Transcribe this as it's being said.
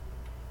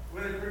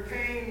but it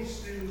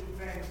pertains to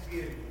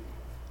thanksgiving.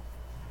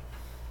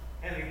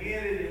 And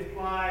again, it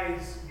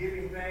implies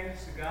giving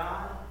thanks to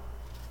God,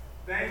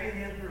 thanking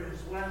Him for His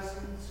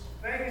blessings,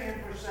 thanking Him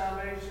for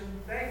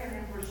salvation, thanking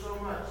Him for so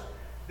much.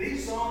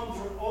 These songs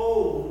are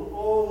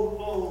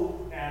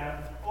old,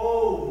 Adam.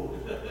 Old.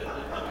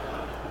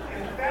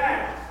 In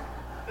fact,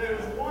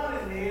 there's one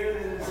in here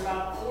that is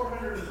about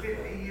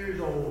 450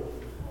 years old.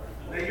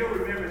 Now, you'll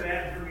remember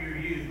that from your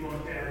youth,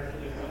 won't you?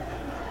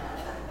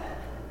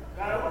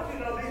 But I want you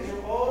to know these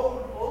are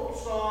old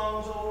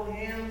songs, old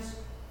hymns,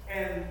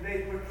 and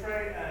they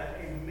portray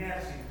a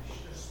message,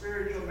 a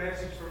spiritual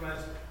message from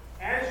us.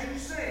 As you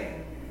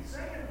sing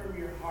it from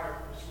your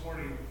heart this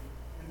morning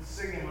and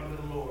sing them unto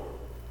the Lord.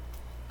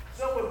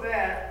 So with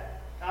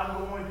that,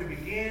 I'm going to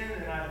begin,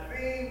 and our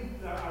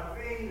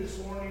theme this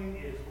morning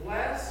is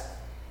blessed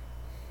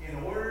in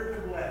order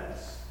to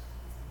bless.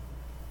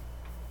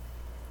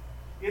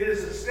 It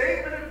is a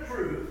statement of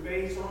truth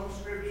based on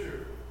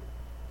Scripture.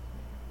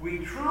 We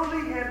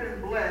truly have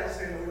been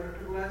blessed in order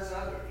to bless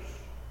others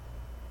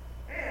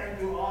and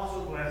to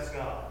also bless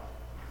God.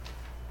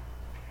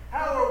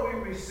 How are we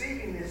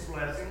receiving these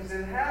blessings,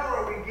 and how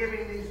are we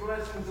giving these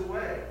blessings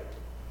away?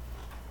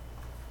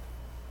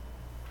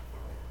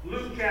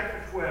 Luke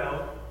chapter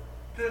 12,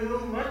 to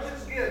whom much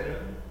is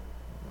given,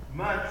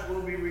 much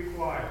will be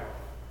required.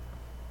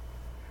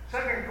 2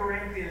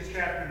 Corinthians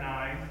chapter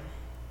 9,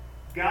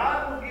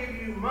 God will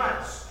give you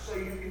much so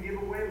you can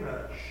give away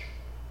much.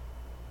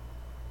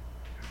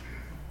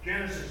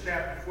 Genesis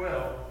chapter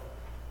 12,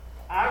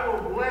 I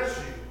will bless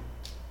you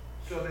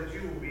so that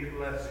you will be a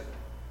blessing.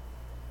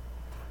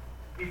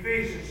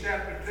 Ephesians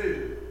chapter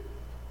 2,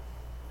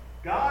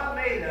 God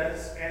made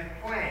us and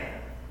planned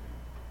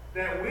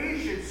that we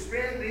should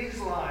spend these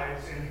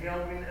lives in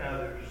helping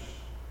others.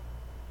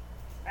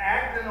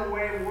 Act in a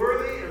way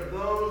worthy of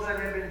those that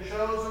have been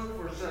chosen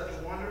for such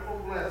wonderful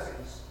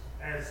blessings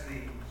as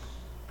these.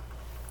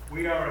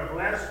 We are a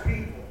blessed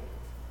people,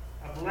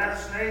 a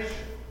blessed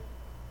nation,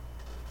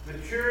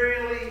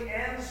 materially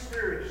and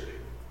spiritually.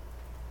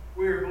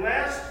 We are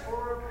blessed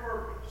for a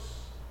purpose,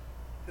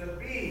 to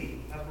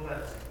be a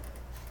blessing.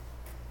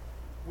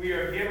 We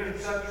are given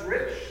such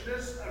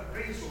richness of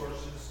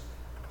resources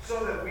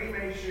so that we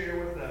may share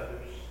with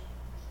others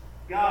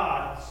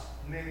God's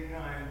many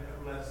kinds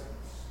of blessings.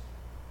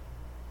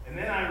 And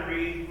then I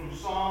read from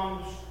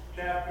Psalms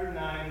chapter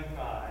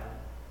 95.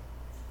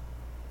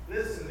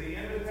 Listen, the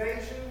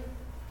invitation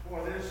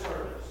for this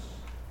service.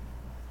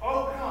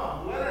 Oh,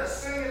 come, let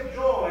us sing of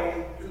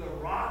joy to the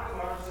rock of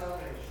our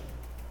salvation.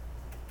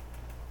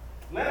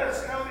 Let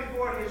us come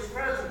before His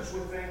presence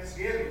with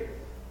thanksgiving.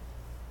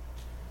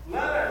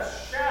 Let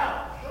us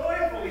shout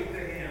joyfully to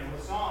Him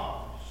with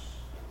psalms.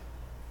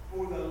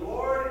 For the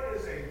Lord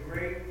is a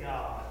great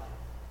God,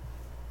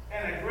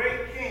 and a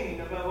great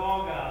King above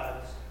all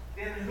gods,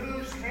 in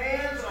whose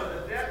hands are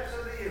the depths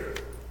of the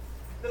earth.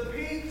 The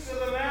peaks of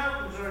the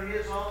mountains are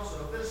His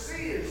also. The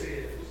sea is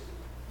His,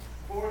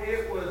 for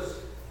it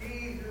was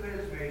He who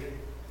has made it,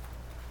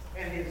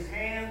 and His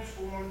hands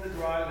formed the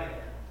dry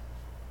land.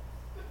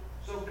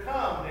 So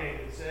come,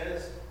 David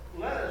says,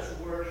 let us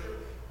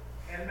worship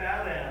and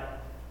bow down.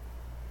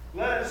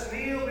 Let us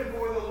kneel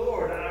before the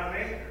Lord our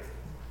Maker.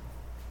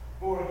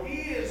 For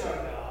He is our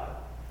God,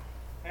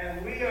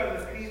 and we are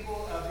the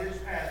people of His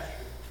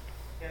pasture,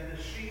 and the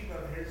sheep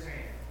of His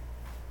hand.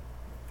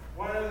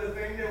 One other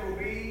thing, there will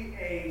be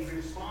a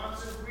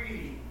responsive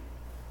reading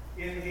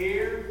in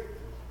here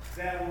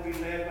that will be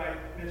led by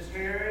Ms.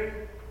 Terry,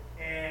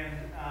 and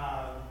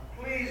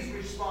please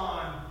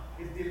respond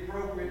at the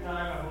appropriate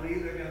time. I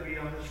believe they're going to be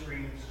on the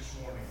screens this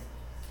morning.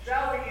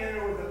 Shall we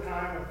enter with a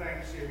time of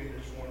thanksgiving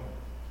this morning?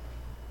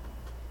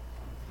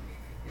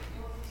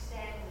 Won't you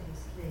stand with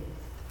us, please?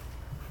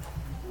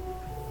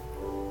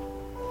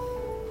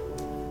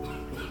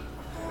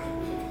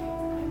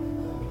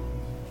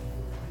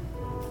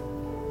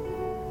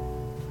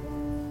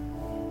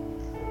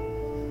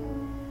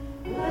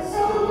 Bless the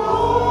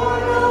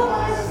Lord, oh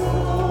my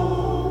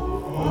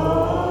soul, oh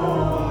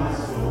my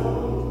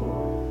soul,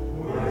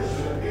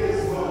 worship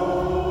His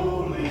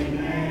holy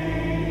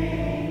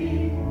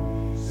name.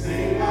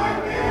 Sing like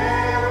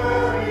never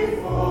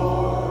before.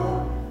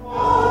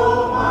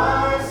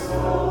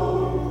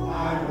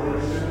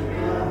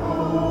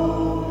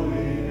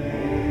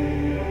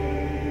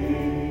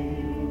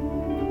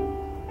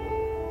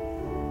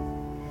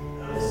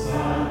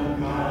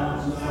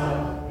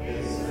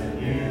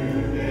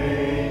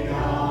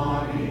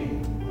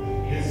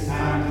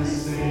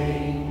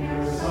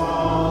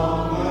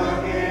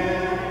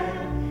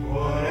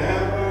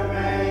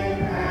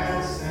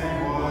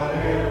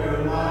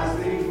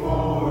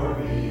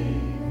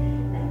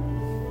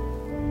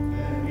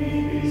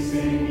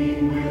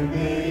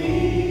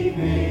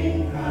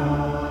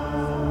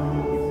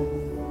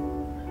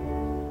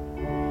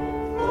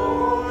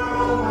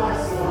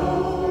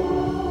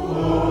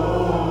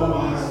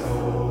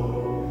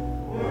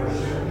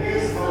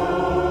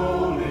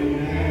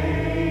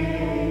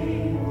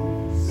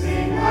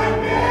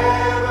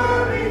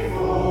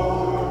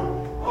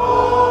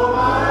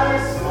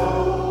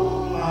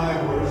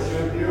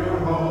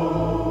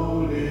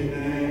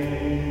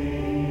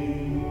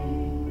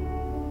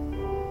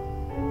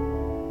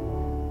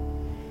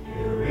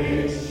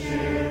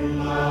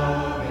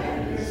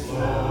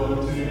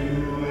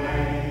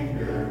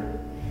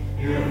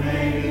 Your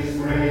name is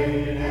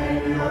great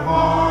and your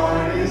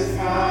heart is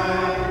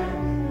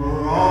kind.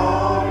 For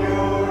all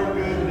your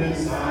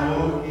goodness I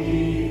will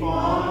keep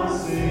on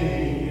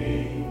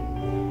singing.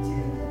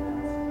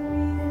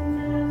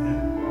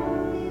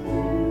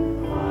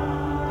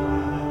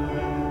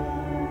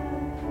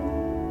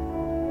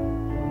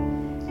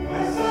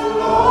 Bless the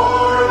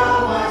Lord,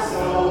 oh my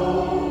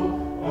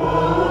soul,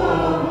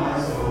 oh my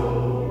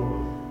soul.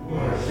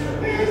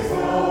 Worship his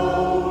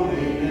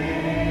holy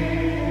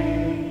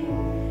name.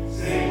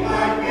 Sing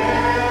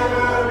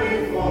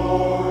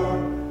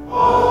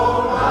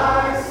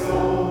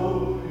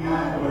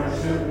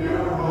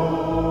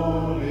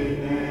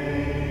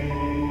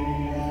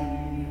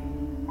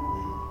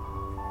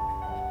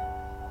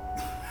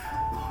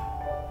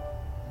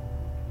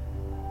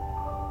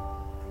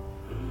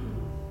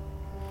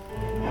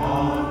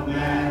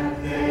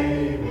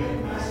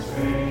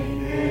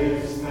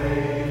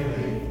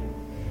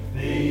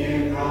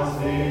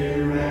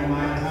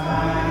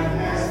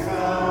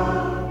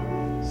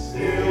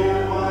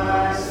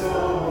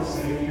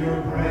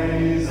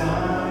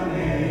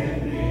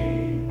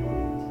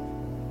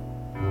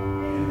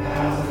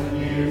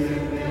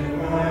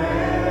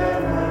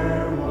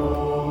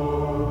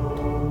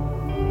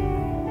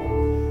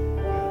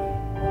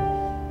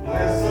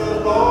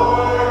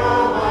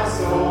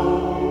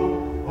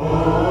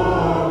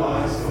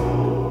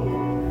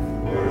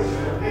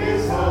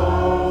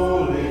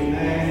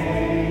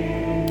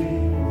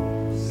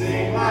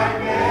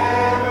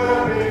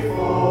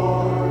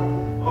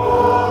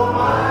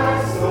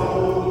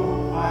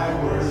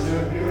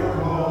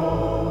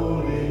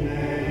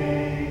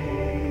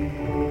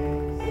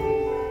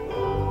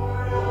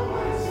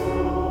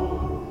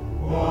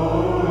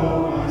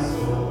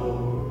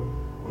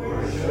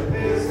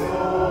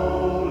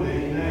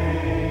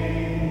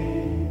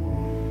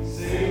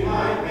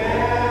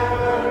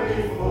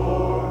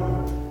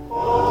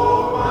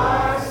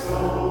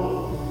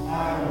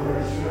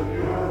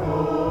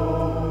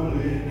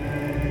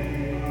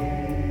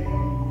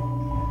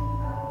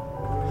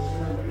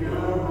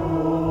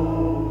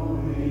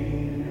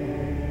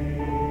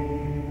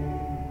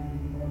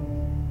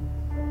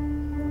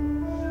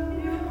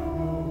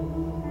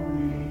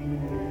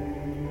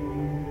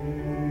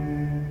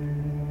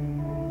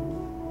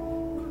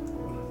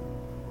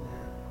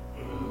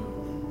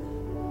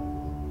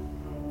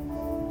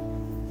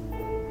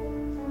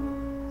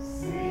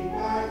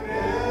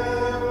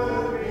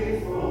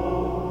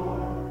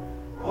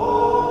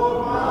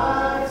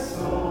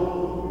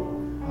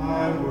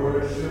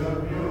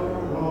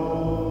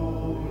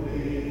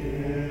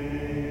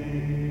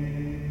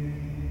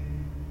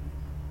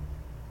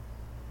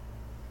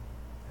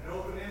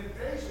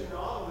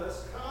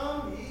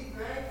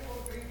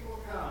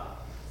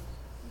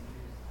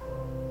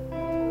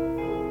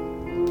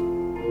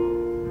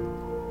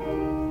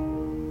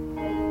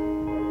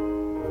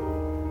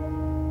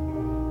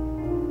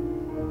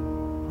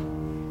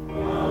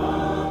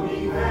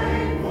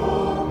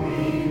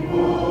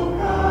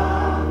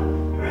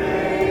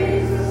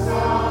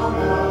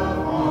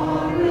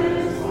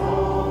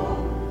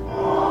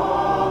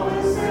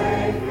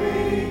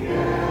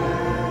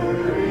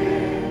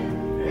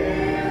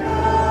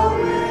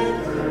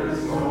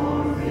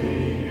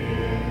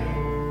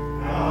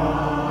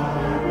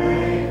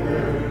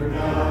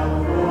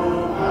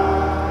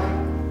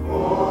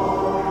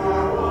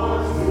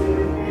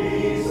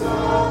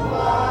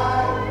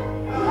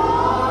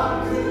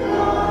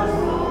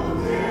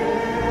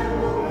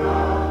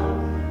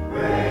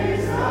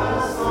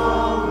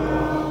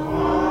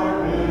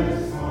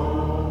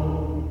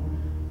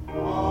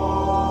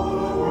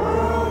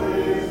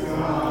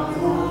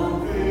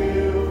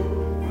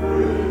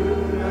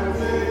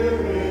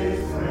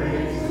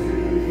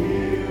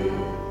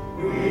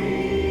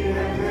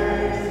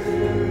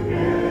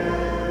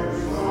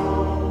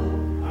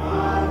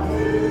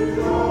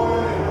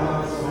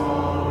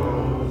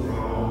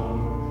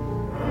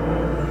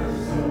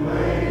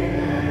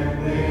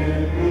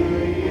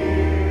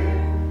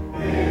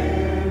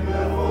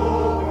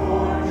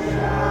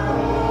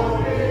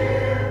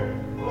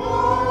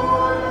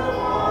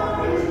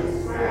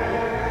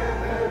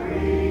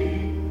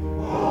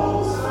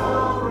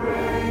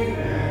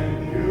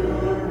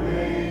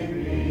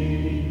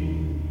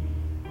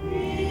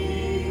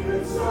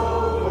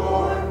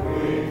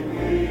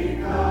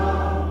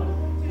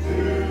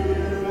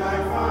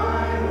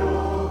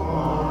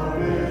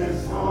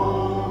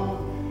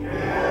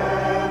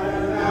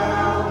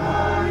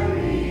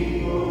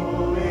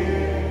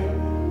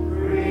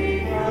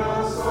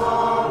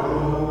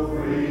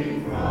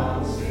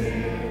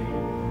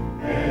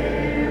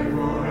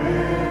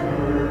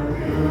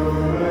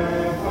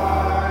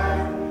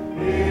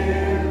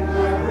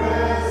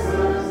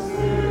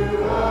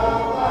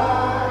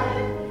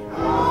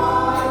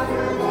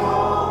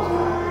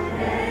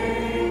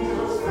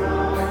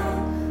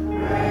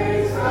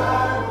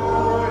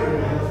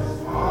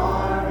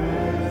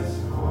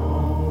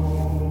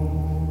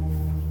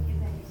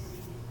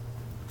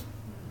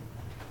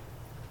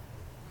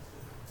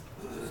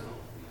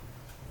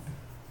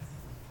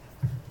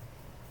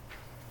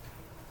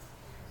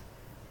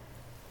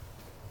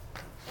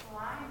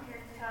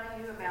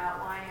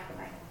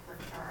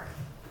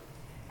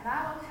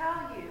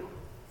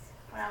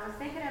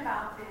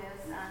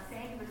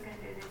Sandy was going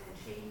to do this, and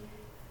she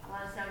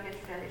let us know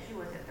yesterday that she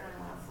wasn't feeling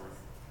well, so let's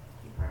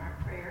keep her in our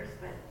prayers.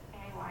 But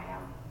anyway, I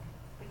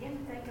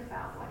begin to think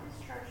about what does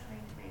church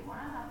mean to me?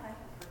 Why am I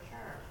thankful for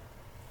church?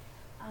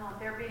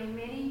 There have been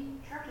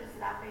many churches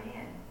that I've been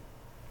in.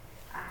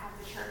 I have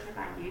the church of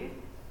my youth,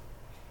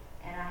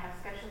 and I have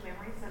special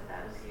memories of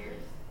those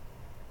years.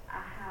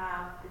 I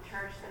have the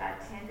church that I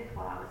attended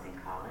while I was in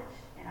college,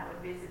 and I would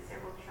visit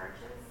several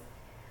churches.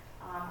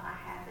 I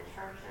have the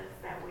churches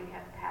that we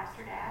have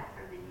pastored at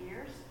through the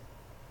years.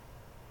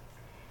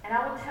 And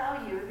I will tell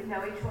you, even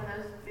though each one of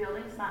those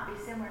buildings might be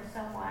similar in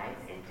some ways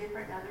and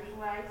different in other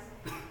ways,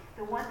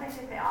 the one thing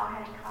that they all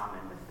had in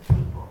common was the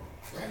people.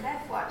 And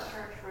that's what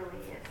church really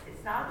is.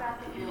 It's not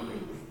about the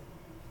buildings.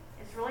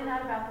 It's really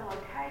not about the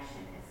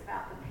location. It's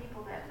about the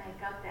people that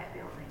make up that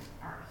building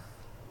or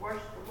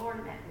worship the Lord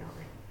in that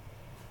building.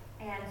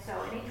 And so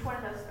in each one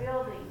of those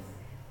buildings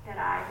that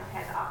I have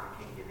had the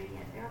opportunity to be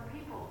in, there are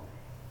people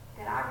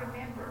that I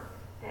remember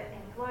that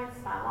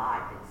influenced my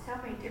life in so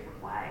many different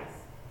ways.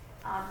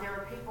 There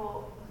were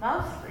people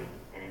mostly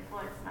that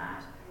influenced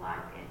my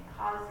life in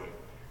positive,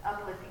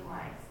 uplifting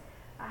ways.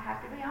 I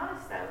have to be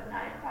honest though,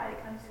 not everybody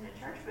that comes into a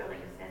church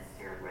building is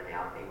necessarily where they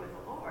ought to be with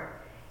the Lord.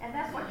 And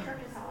that's what church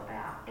is all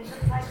about. It's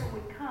a place where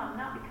we come,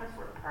 not because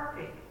we're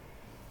perfect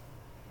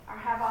or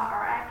have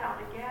or act all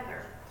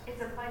together.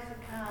 It's a place we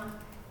come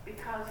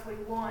because we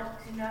want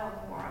to know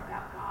more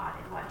about God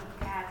and what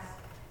He has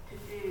to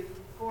do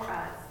for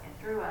us and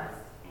through us.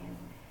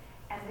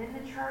 And then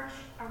the church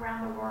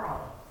around the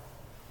world.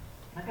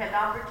 I've had the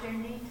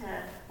opportunity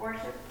to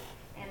worship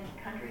in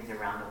countries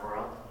around the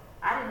world.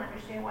 I didn't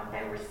understand what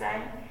they were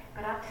saying,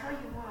 but I'll tell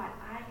you what,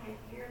 I could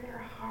hear their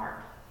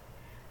heart.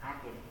 I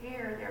could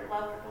hear their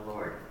love for the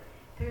Lord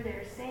through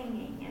their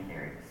singing and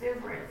their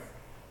exuberance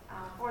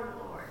for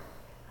the Lord.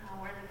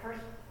 One of the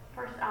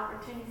first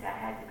opportunities I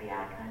had to be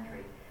out of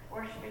country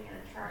worshiping in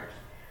a church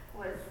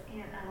was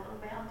in a little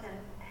mountain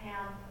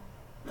town.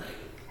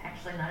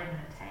 Actually, not even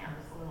a town,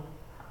 just a little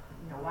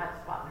white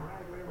spot in the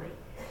road, really,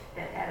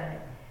 that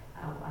had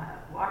a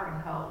watering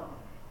hole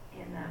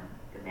in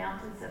the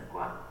mountains of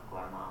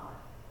Guatemala.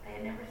 They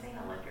had never seen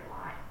electric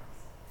lights.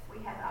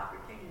 We had the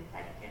opportunity to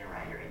take a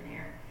generator in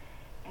there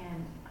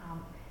and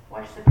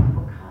watch the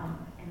people come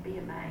and be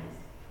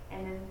amazed.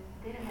 And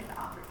then I had the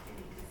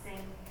opportunity to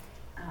sing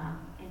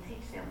and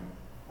teach them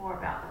more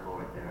about the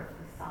Lord, the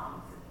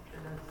songs, the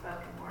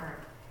spoken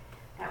word.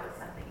 That was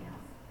something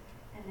else.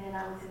 And then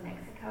I was in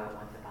Mexico at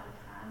once upon a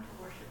time to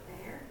worship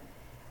there.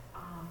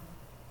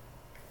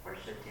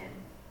 Worshipped in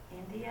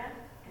India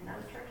in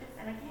those churches.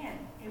 And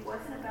again, it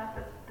wasn't about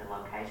the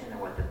location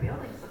or what the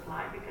buildings looked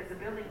like, because the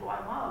building in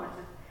Guatemala was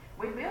just,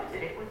 we built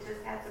it. It was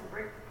just had some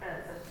bricks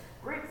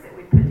that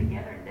we put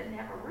together and didn't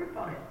have a roof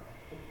on it.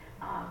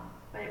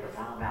 But it was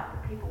all about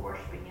the people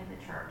worshiping in the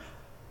church.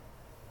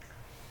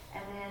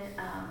 And then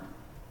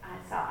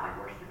I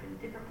worshiped in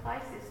different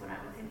places when I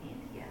was in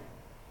India.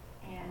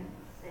 And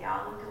they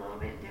all looked a little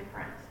bit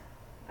different.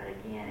 But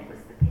again, it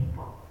was the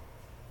people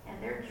and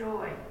their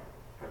joy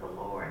for the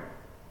Lord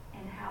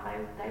and how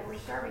they were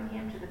serving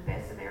Him to the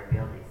best of their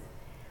abilities.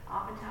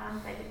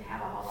 Oftentimes they didn't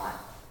have a whole lot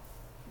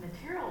of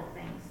material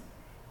things,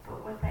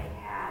 but what they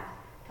had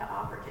to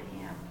offer to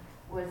Him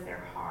was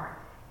their heart.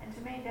 And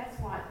to me, that's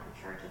what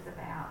the church is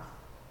about.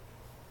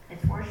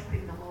 It's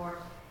worshiping the Lord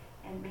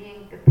and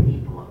being the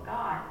people of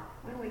God.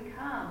 When we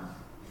come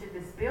to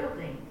this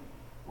building,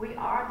 we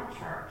are the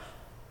church.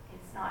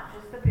 It's not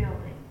just the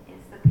building,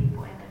 it's the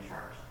people in the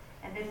church.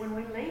 And then when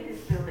we leave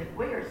this building,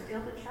 we are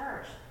still the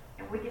church.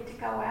 And we get to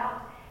go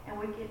out and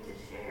we get to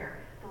share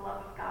the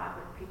love of God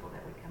with people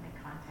that we come in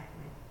contact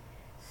with.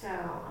 So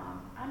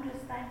I'm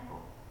just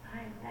thankful. I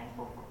am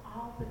thankful for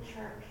all the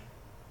church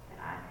that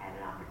I've had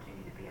an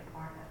opportunity to be a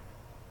part of.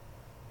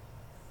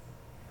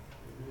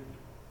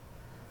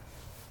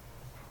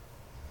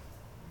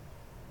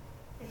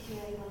 If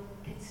you're able,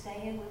 can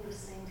stand, we will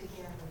sing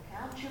together.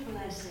 Count your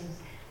blessings.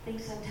 I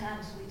think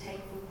sometimes we take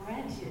for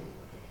granted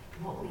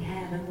what we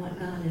have and what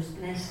God has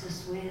blessed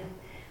us with.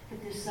 But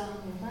this song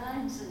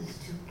reminds us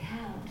to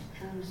count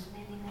those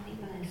many, many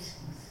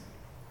blessings.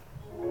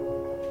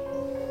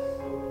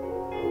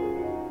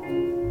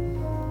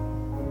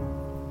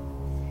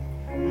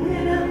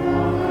 When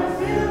upon our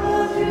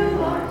pillows you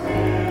are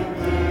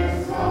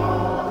taking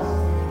sauce,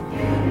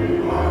 you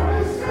do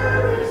our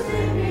service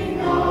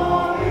singing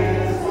all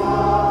is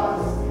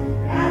lost.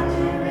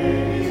 After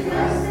many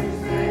blessings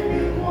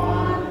taken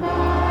one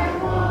by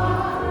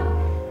one,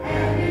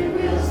 and it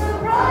will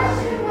surprise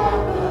you what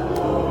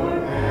the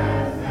Lord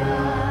has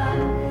done.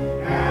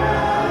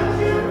 Count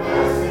your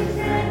blessings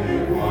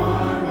taken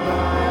one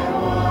by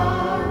one.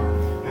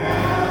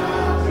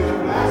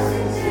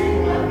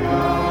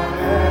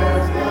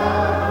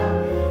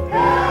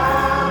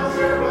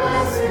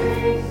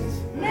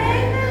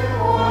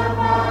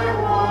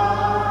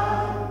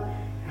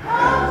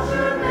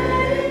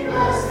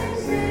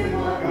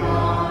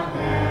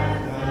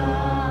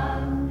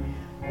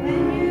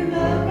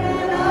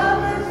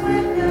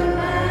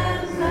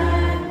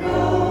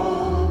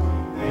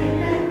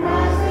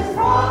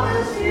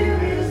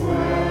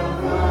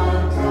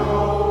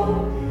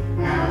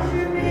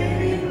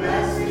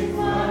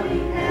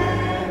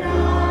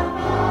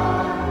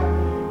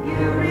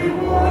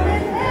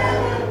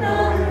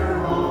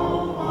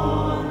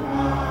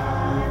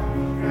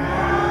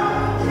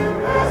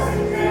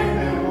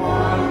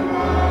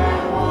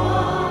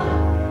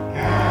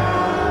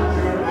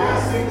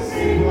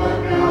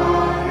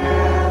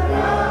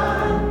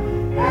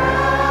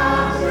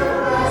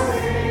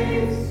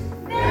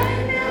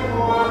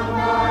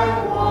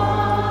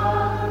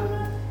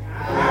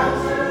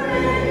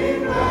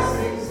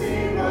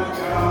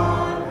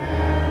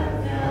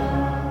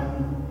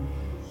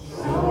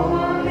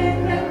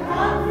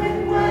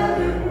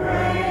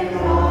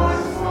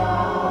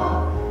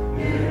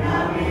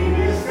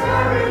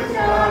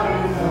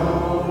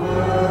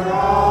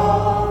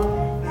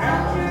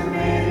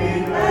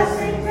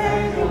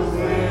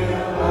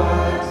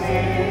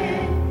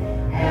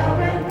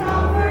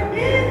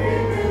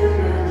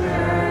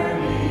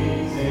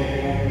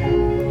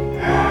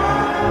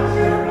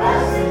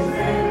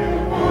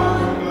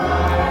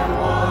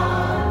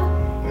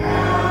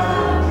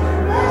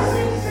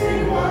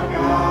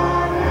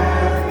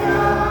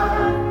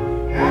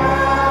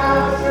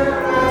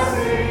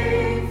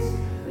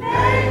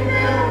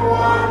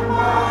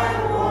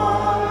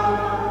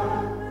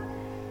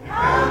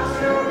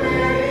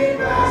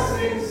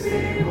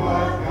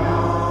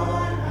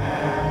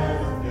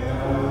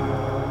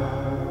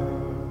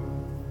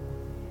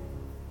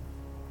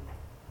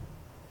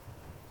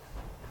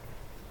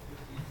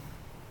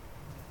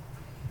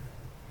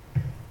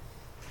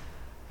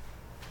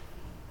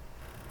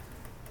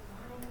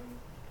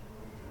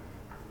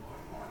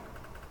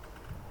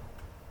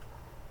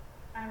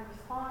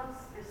 response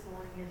this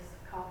morning is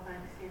called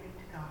thanksgiving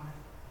to God.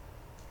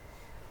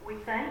 We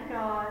thank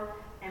God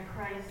and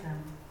praise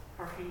Him,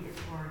 for He is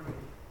worthy.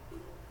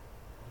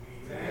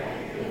 We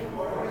thank Him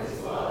for His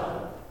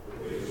love,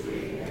 which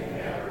we can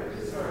never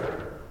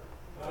deserve,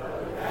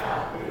 but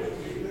without which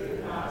we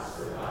could not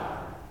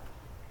survive.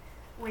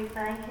 We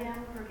thank Him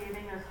for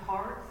giving us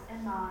hearts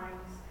and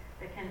minds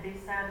that can be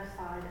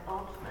satisfied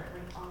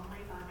ultimately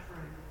only by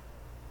truth.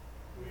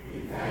 We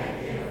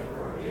thank Him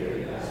for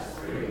giving us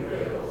free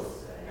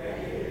wills that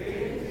give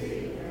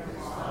dignity and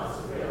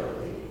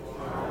responsibility to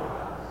our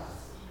lives.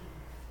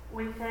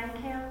 We thank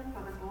Him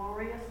for the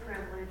glorious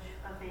privilege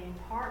of being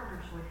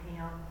partners with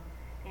Him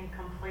in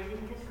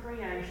completing His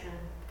creation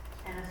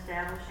and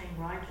establishing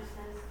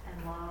righteousness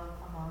and love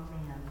among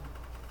men.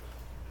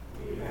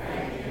 We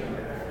thank Him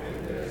that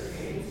when there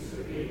seems to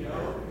be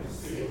no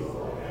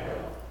conceivable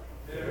help,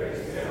 there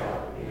is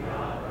help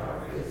beyond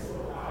our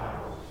physical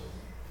powers.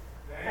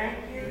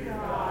 Thank you,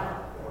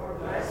 God, for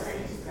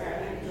blessings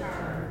that in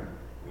turn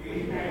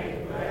we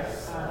may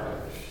bless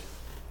others.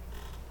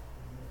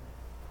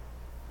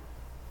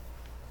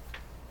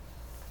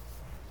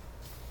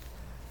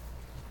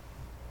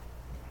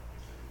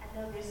 I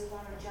know there's a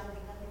lot of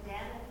jumping up and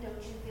down, and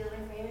don't you feel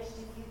embarrassed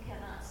if you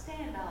cannot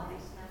stand all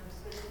these numbers,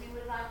 but if you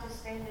would like to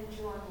stand and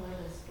join with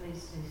us,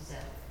 please do so.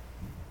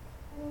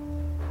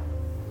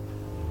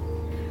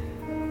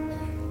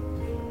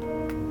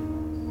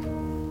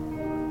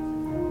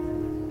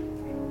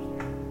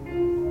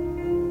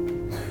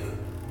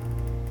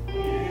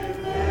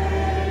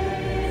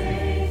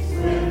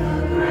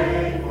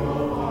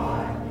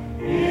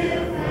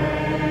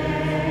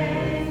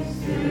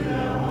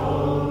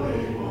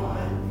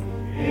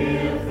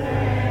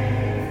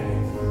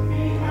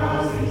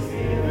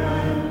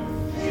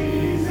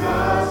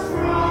 Jesus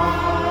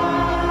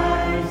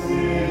Christ,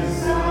 His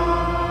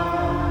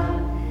Son,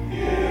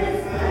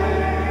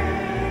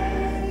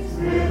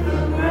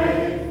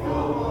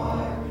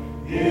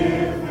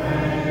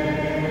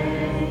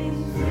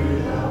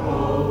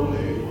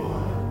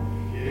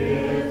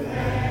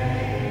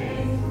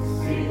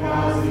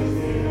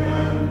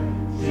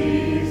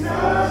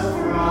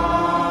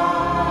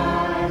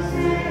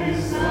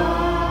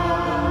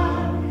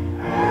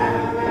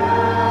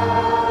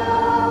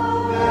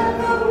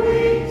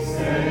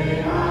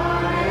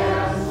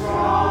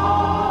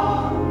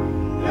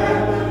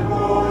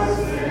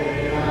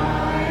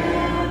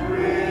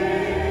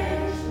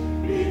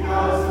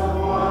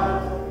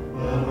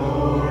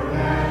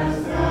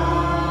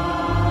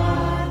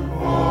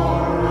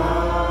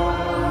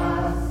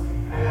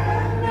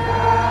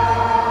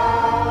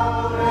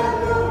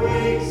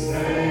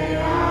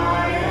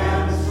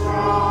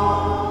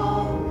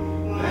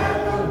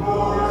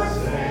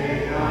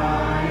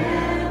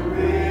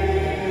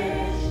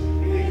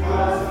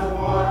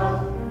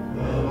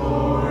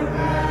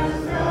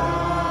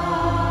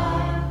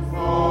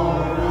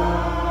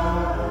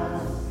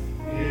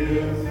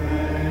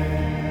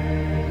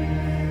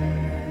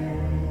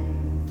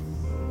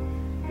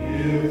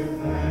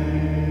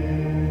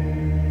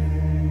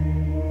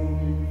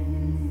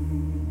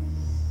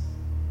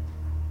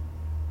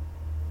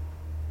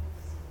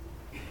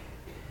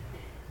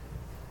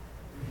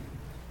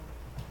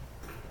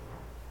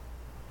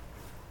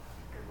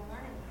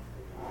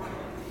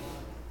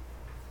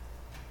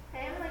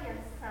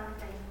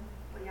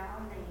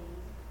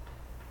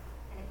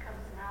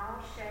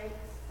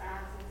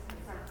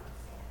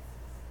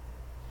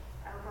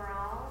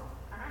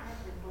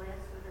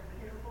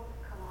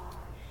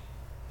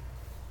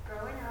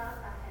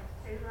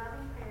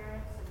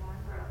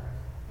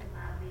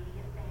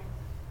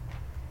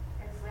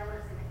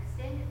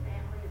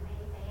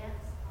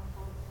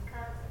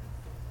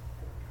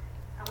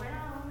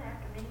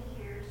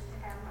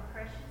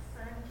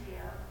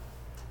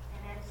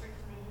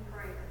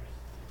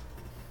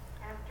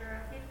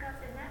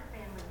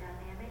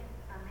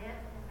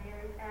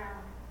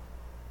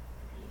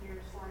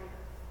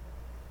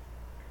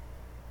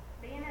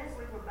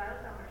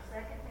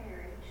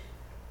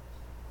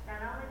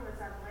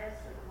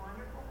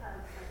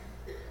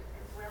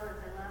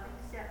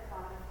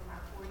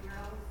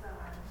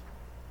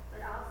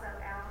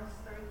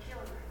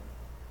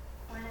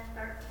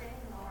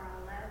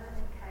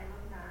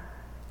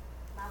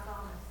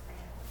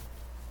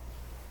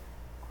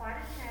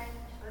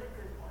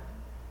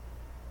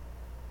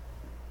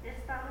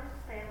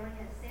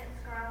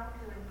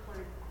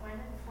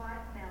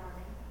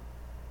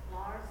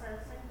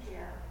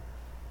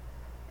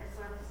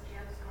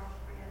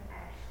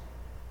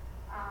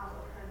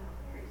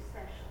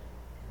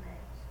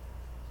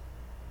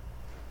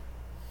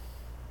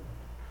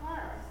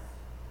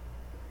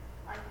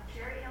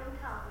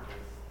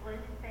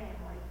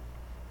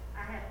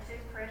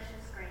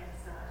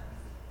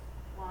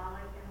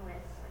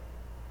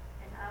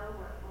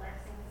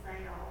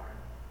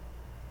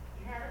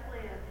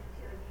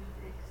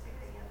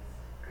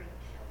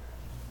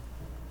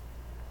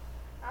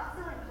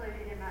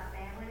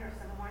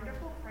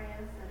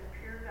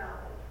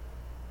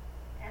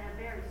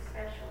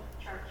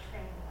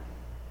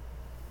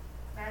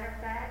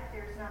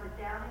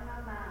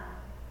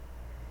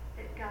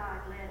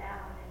 God led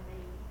Alan and me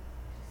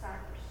to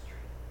Cypress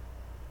Street.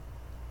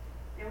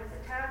 There was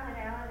a time when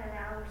Alan and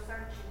I were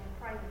searching and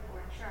praying for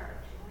a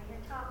church, and we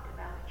had talked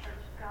about a Church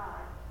of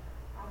God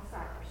on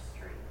Cypress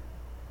Street.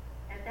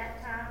 At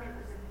that time, it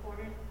was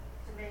important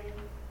to me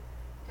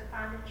to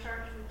find a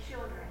church with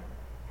children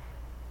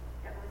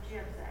that were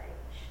Jim's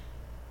age.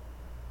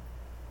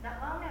 Not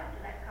long after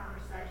that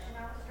conversation,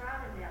 I was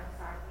driving down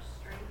Cypress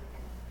Street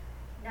and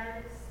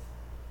noticed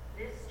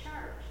this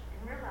church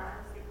and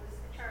realized it was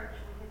the church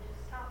we had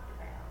just talked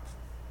about.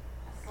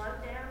 I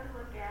slowed down to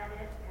look at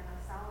it, and I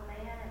saw a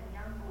man and a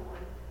young boy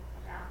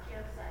about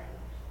Jim's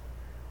age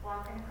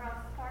walking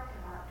across the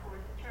parking lot toward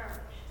the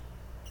church.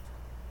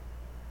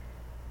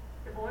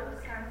 The boy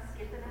was kind of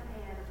skipping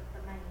ahead of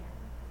the man.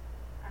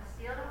 I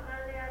still don't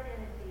know the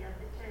identity of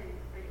the two,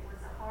 but it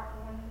was a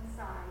heartwarming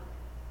sight,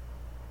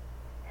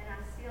 and I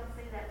still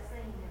see that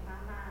scene in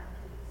my mind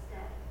to this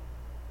day.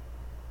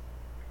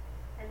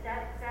 At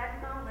that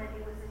exact moment,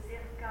 it was as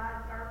if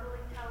God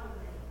verbally told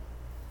me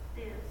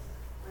this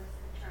was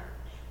the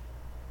church.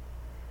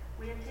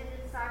 We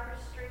attended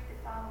Cypress Street the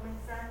following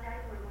Sunday,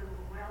 where we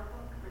were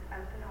welcomed with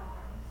open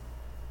arms.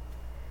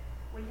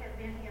 We have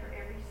been here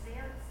ever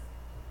since,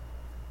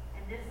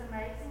 and this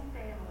amazing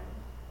family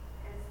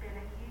has been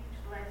a huge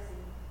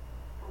blessing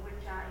for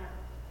which I am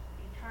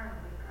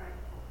eternally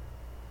grateful.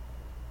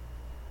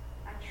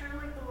 I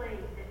truly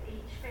believe that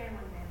each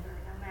family member,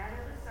 no matter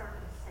the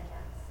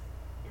circumstance,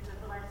 is a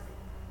blessing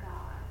from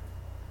God.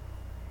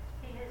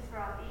 He has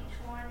brought each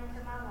one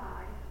into my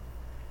life,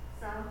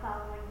 some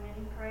following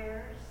many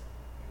prayers,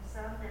 and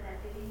some that I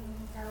didn't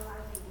even know I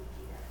needed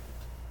yet.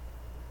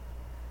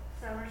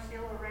 Some are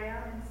still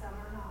around and some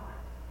are not.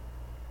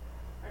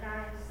 But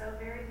I am so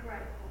very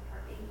grateful for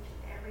each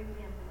and every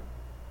member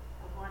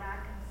of what I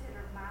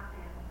consider my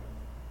family,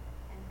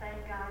 and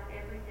thank God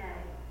every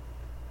day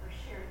for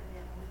sharing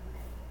them with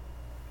me.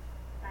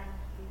 Thank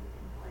you,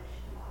 and bless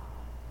you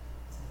all.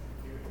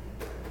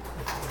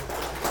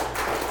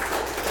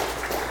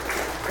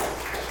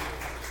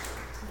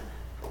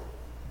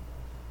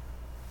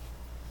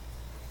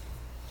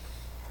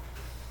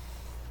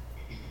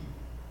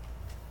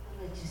 I'll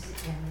let you sit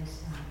down this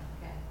time,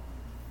 okay?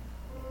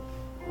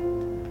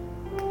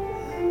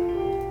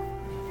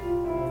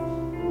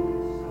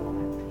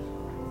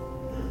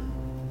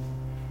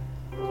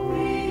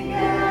 We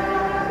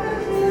gather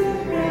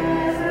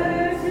together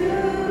to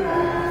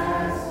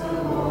ask the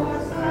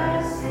Lord's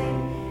blessing.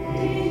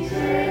 He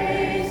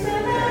takes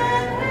and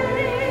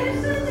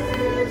hastens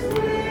His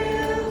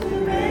will to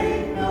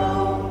make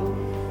known.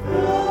 The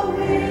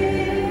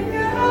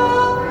winter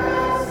of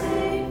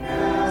blessing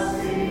now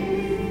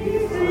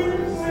sees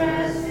His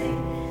resting.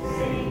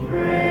 Sing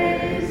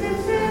praises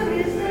to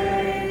His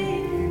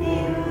name. He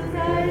who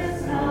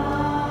guides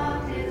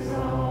not His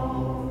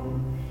own.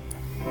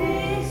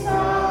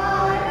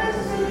 Beside us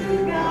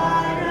to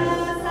guide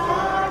us,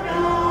 our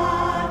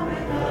God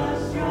with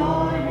us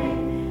joining,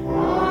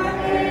 our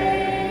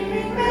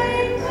aiming,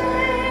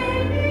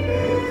 maintaining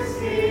His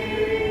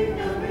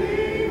kingdom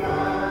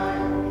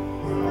divine.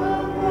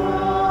 From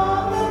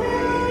the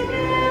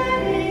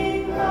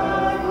beginning,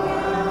 God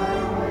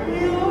will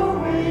your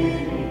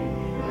winning.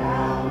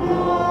 Thou,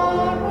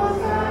 Lord, was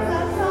at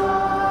our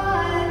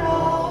side,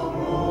 all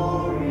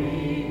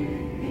glory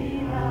be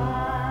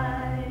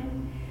thine.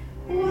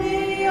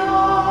 We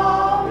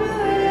all do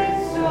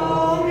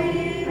extol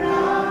Thee,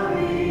 Thou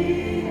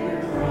leader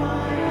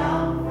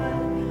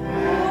triumphant,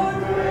 for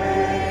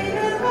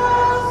greater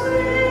Thou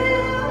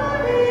still our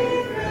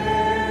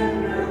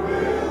defender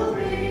will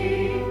be.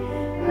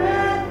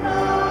 Let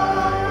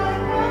Thy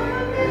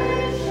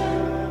congregation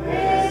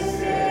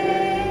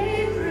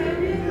escape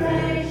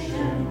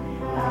tribulation.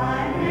 Thy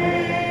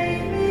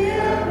name be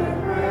ever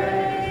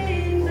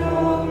praised, O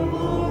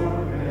Lord,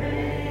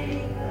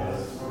 make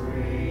us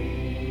free.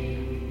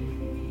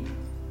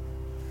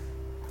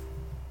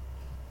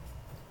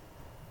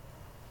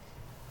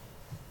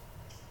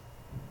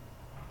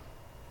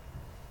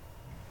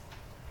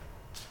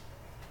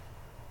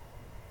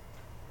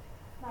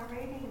 My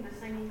reading of the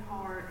singing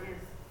heart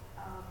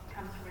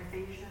comes from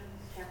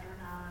Ephesians chapter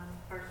 9,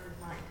 verses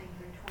 19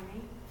 through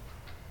 20.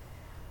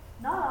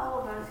 Not all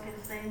of us can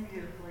sing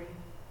beautifully,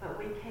 but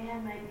we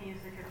can make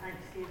music of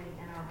thanksgiving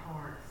in our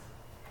hearts.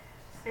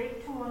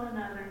 Speak to one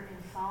another in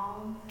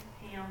songs,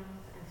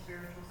 hymns, and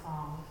spiritual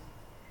songs.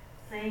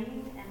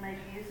 Sing and make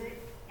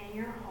music in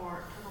your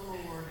heart to the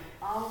Lord,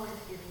 always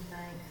giving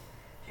thanks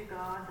to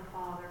God the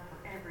Father for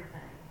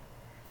everything,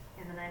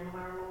 in the name of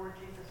our Lord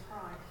Jesus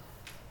Christ.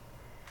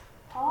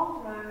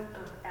 Paul wrote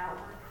of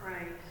outward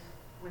praise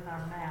with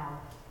our mouth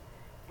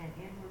and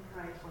inward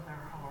praise with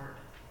our heart.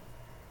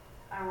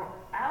 Our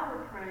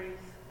outward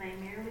praise may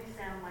merely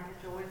sound like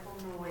a joyful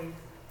noise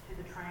to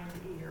the trained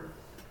ear,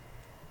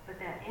 but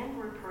that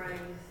inward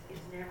praise is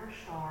never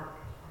sharp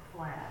or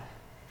flat.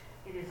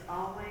 It is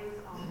always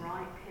on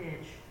right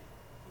pitch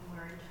when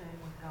we're in tune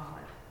with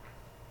God.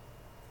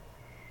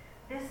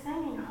 This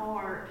singing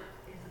heart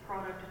is the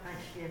product of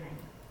thanksgiving.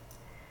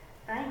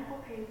 Thankful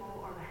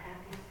people are the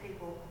happiest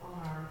people on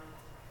earth,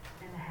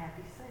 and the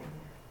happy sing.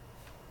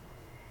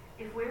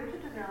 If we're to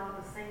develop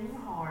a singing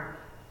heart,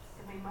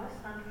 then we must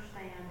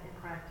understand and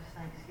practice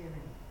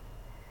thanksgiving.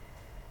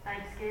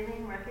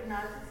 Thanksgiving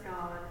recognizes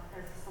God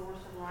as the source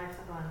of life's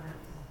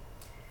abundance.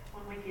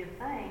 When we give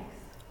thanks,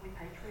 we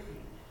pay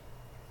tribute.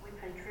 We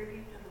pay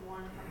tribute to the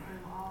one from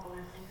whom all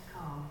blessings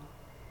come.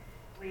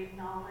 We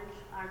acknowledge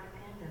our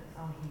dependence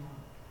on him.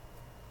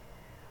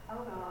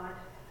 Oh God,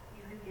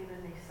 you have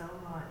given me so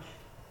much.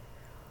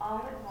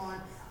 All at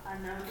once, I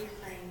know these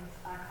things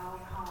I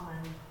call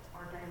common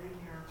or daily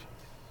miracles.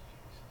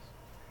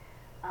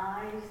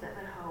 Eyes that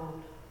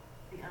behold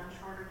the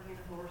uncharted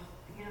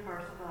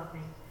universe above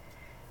me,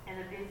 and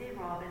a busy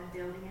robin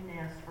building a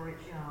nest for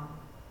its young.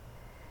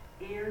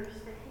 Ears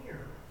that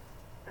hear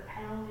the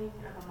pounding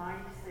of a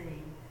mighty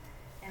sea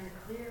and the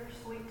clear,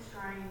 sweet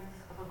strains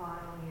of a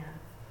violin.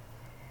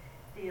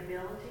 The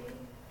ability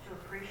to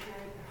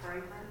appreciate the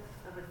fragrance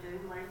of a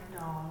dew-laden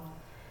dawn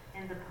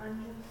and the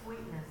pungent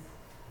sweetness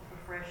of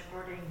a fresh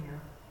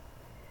gardenia.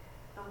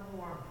 The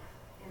warmth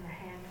in the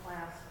hand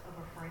clasp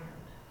of a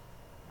friend.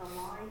 The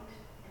light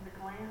in the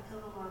glance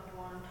of a loved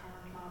one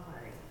turned my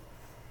way.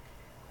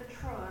 The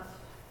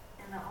trust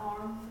in the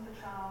arms of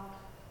a child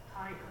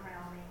tight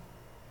around me.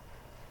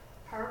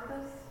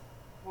 Purpose,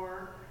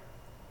 work,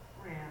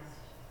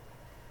 rest.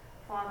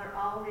 Father,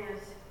 all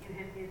this you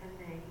have given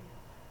me.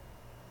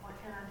 What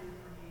can I do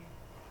for you?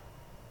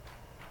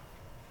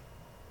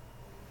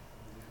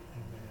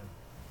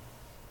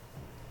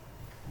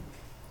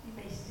 You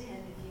may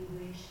stand if you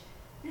wish.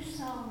 This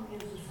song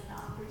gives us an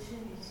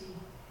opportunity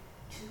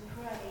to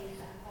praise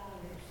our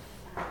Father.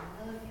 I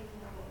love you,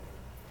 Lord.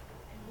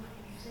 And we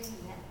can sing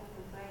that with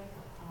a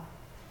grateful heart.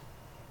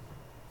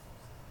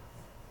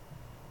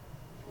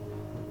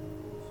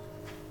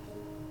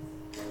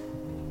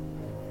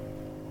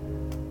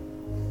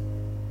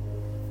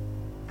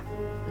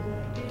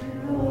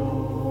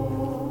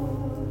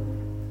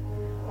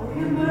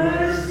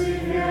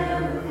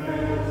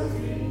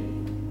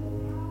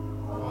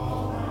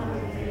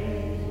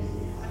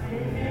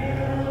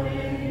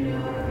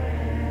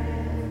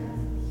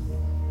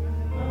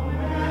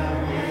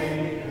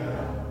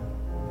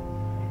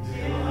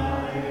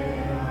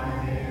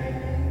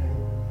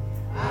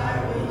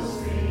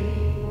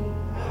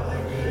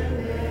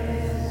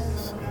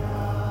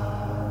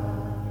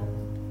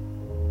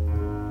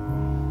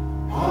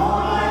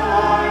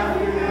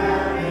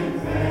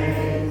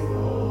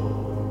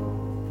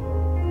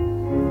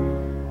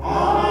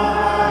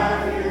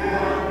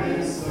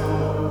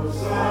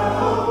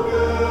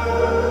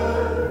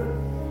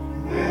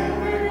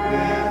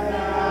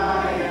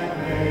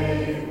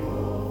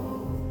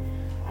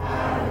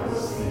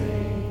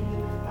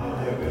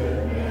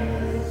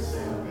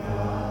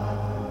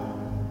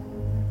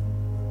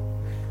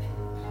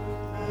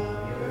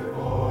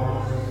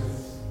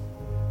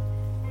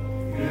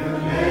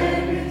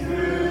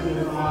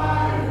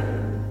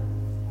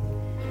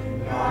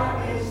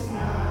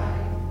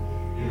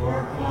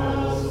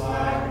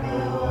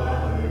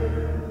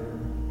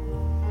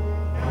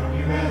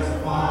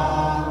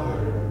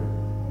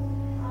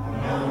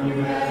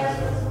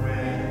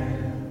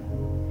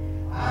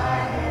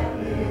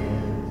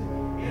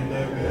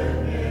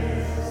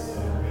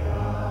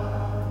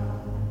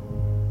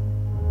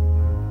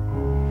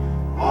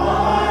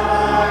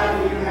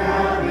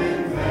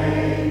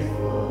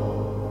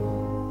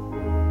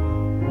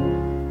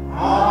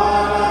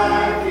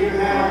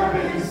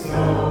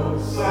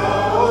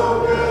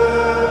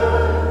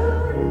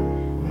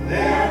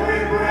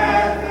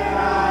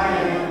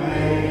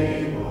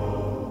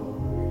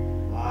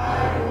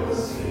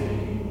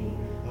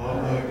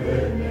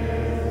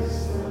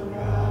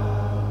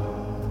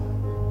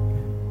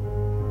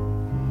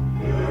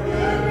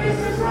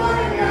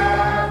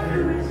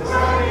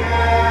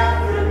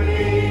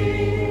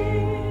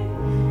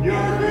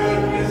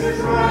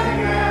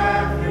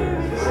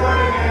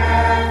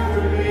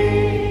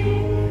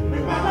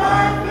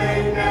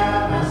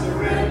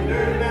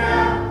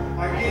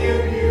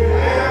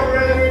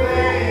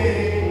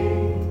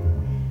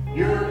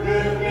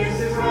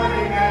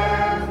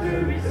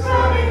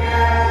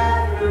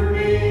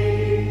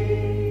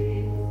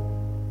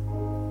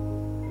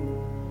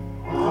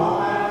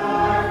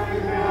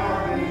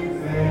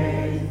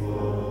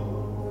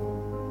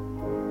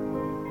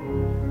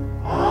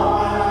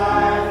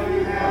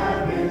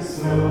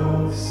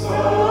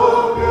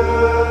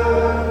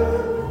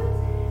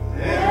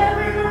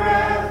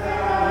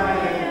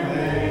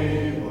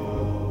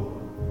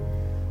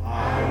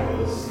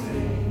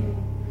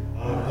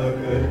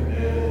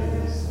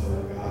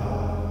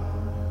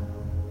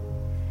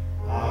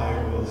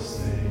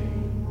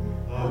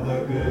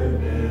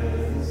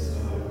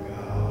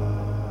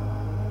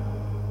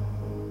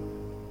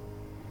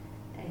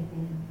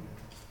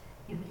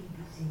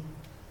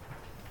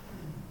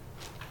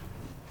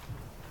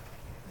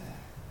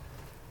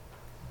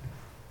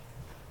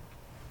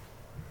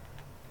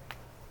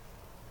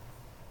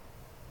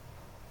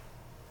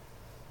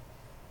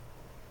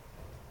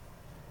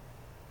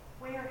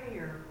 We are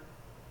here.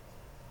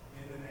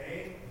 In the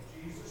name of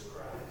Jesus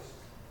Christ,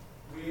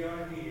 we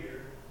are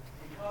here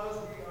because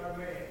we are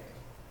made,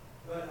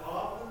 but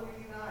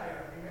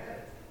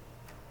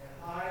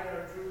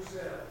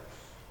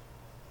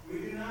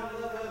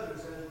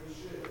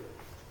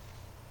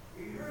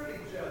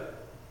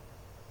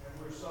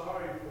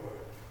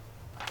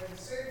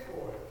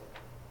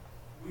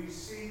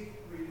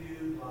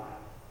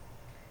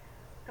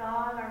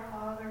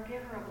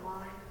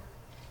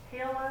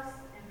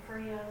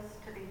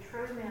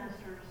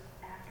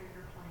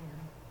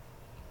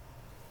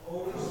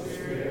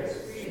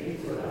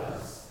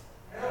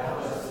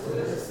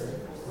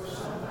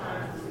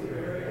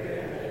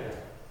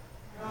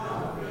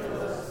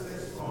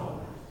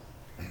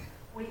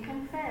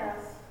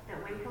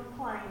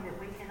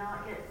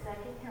not get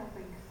second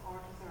helpings or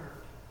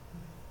dessert.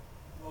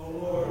 O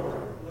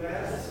Lord,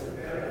 bless the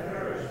better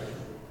nourishment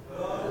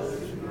those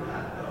who do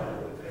not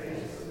know the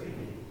taste of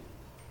meat.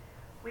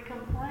 We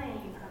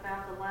complain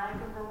about the lack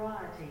of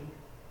variety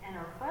and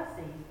are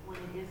fussy when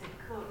it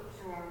isn't cooked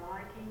to our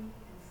liking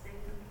and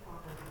seasoned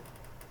properly.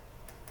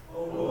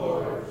 O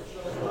Lord,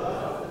 show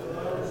love to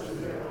those who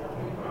have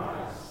only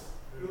Christ,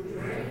 who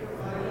drink from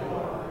thy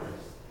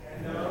waters and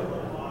know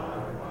the water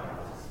of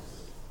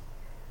righteousness.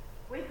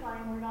 We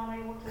claim we're not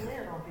able to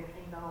live on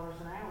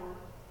 $15 an hour.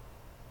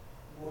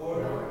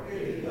 Lord,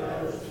 pity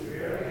those who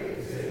barely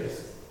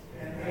exist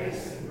and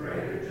hasten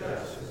greater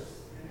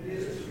justice in the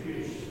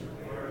distribution of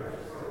the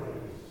earth's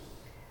produce.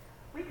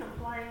 We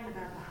complain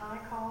about the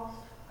high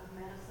cost of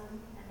medicine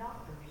and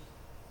doctors.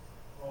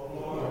 O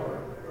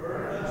Lord,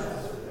 burden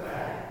us with the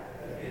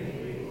fact that many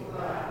people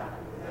die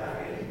without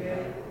any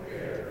medical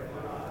care from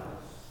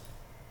us.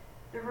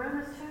 The room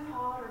is too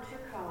hot or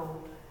too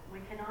cold. We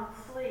cannot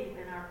sleep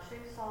in our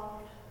too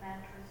soft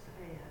mattress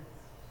beds.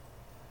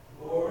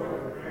 Lord,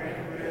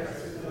 grant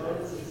rest to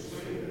those who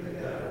sleep in the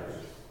gutters,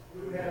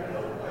 who have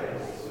no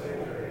place to lay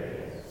their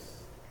heads.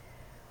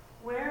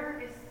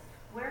 Where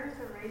is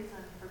the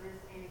reason for this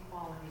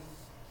inequality?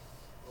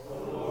 O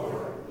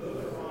Lord,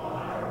 look upon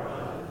our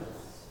abundance,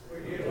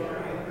 forgive our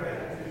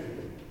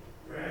ingratitude,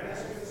 grant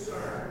us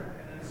concern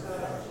and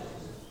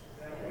intelligence,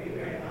 that we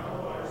may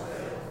humble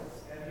ourselves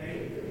and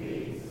meet the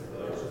needs of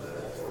those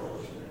less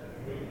fortunate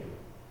and weak.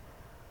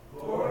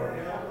 Lord,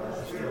 help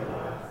us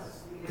realize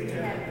we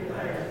have been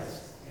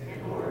blessed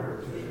in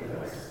order to be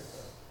blessed.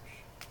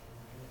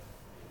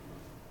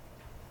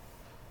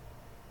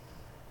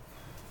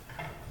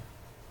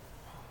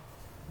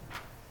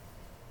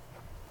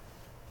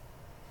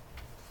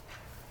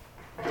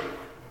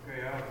 Okay,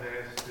 I was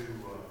asked to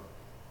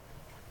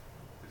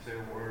say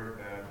a word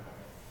about my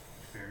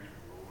experience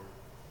with the Lord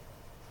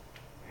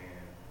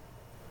and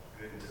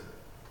the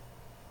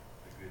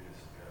goodness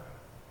of God.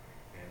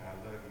 And I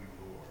love you,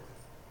 Lord.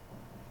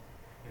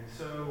 And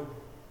so,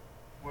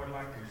 what I'd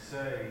like to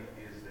say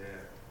is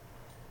that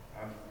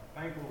I'm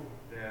thankful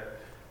that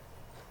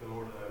the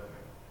Lord loves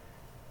me.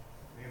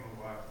 Me and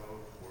my wife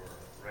both were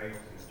raised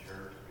in the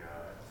Church of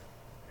God,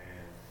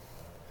 and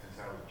since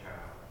I was a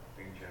child,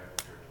 being Chapel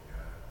Church of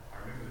God, I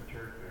remember the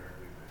church there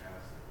and the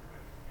house that we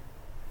raised in.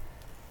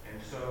 And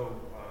so,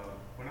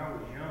 when I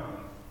was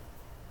young,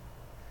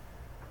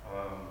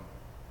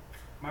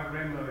 my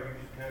grandmother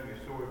used to tell me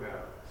a story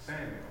about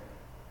Samuel.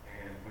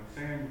 And when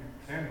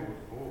Samuel was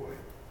a boy,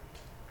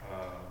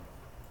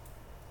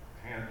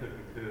 Hannah took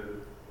him to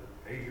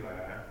Eli.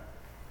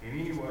 And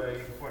anyway,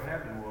 what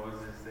happened was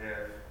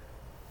that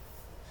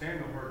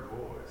Samuel heard a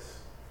voice,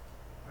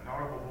 an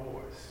audible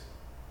voice,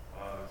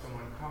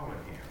 someone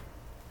calling him.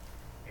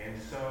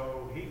 And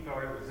so he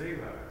thought it was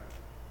Eli.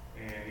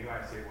 And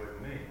Eli said, it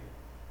wasn't me.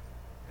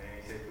 And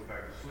he said, go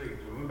back to sleep.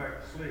 So he went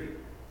back to sleep.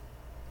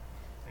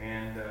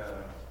 And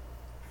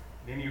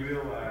then he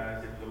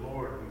realized it was the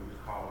Lord who was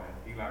calling.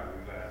 Eli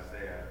realized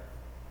that.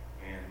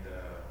 And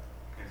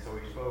so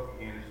he spoke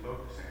again and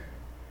spoke to Samuel.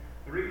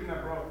 The reason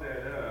I brought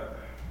that up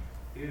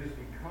is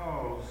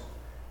because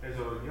as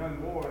a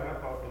young boy, I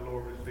thought the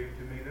Lord would speak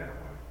to me that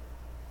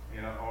way,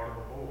 in an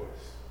audible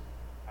voice.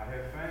 I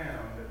have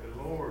found that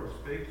the Lord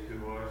speaks to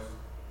us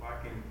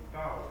like in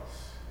thoughts,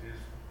 is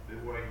the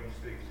way he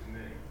speaks to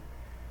me.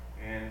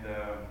 And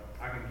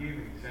I can give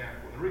an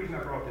example. The reason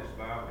I brought this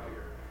Bible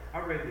here, I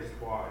read this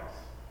twice,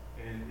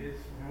 and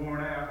it's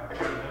worn out. I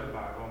put another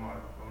Bible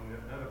on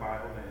another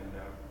Bible, and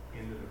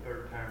into the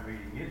third time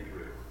reading it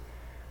through.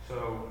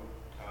 So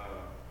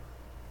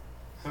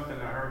something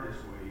I heard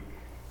this week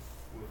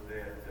was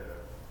that this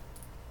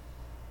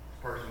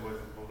person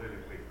wasn't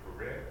politically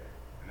correct,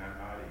 and I'm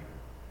not either.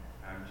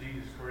 I'm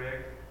Jesus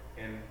correct,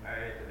 and I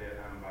add to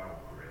that I'm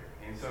Bible correct.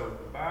 And so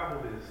the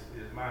Bible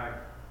is my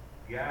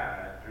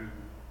guide through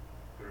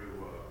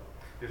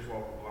this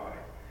walk of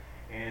life.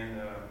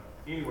 And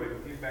anyway, to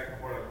get back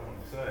to what I was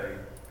going to say,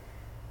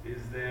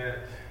 is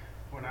that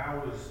when I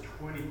was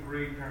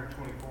 23, turned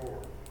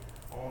 24,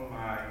 on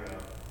my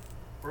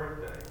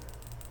birthday,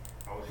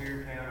 I was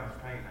here in town, I was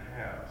painting a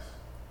house.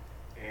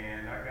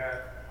 And I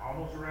got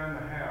almost around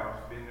the house,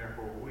 been there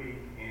for a week,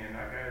 and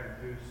I got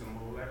into some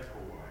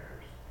electrical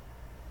wires.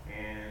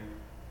 And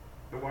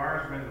the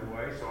wires were in the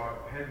way, so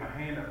I had my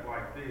hand up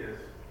like this,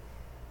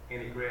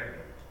 and it grabbed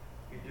me.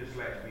 It just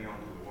latched me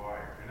onto the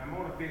wire. And I'm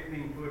on a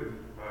 15-foot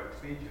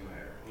extension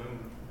ladder,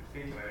 aluminum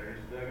extension ladder.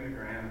 It's dug in the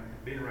ground.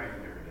 It's been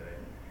raining every day.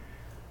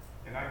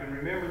 And I can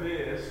remember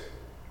this.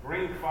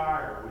 Green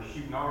fire was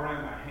shooting all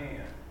around my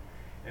hand.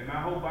 And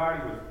my whole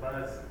body was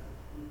buzzing.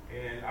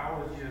 And I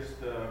was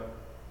just, I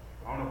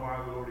don't know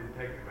why the Lord didn't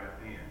take me right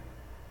then.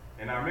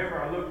 And I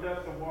remember I looked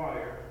up the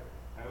wire,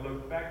 and I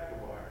looked back at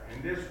the wire.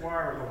 And this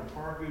wire was on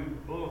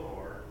Fargood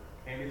Boulevard,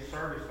 and it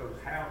serviced those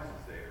houses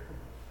there,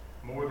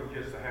 more than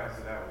just the house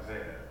that I was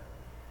at.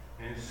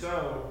 And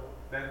so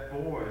that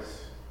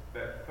voice,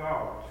 that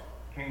thought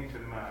came to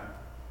my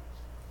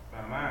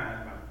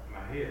mind,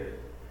 my head,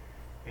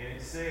 and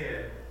it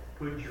said,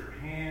 put your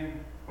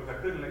hand, because I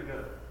couldn't let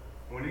go.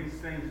 when these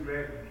things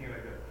grab you, you can't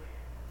let go.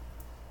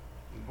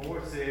 The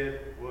voice said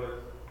was,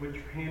 put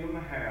your hand on the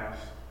house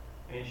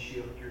and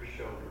shift your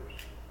shoulders.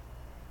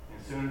 And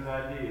as soon as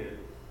I did,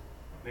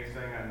 next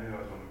thing I knew,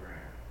 I was on the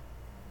ground.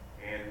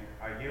 And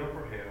I yelled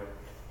for help,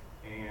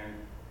 and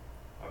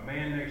a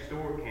man next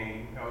door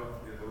came.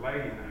 There's a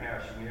lady in the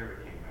house, she never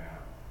came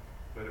out.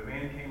 But a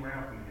man came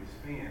around from his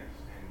fence,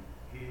 and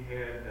he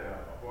had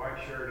a white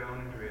shirt on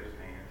and dress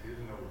pants. He was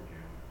an older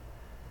gentleman.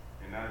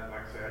 And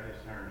like I said, I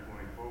just turned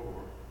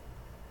 24.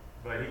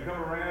 But he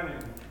come around,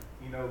 and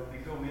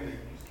these old men, they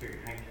used to carry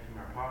handkerchiefs in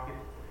their pocket.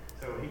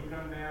 So he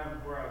come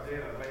down where I was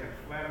at, I was laying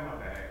flat on my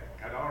back.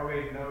 I'd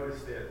already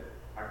noticed that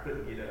I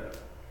couldn't get up.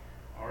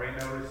 I already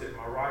noticed that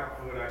my right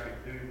foot, I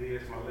could do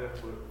this, my left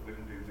foot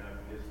wouldn't do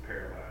nothing, just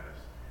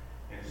paralyzed.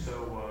 And so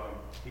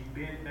he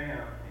bent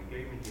down and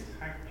gave me his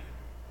handkerchief.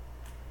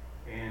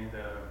 And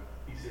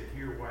he said,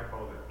 here, wipe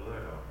all that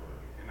blood off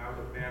of it. And I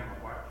looked down, my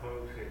white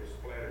clothes had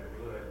splattered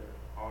blood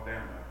all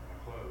down my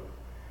clothes.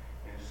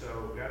 And so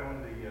got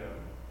on the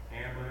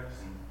ambulance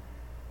and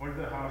went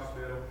to the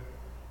hospital.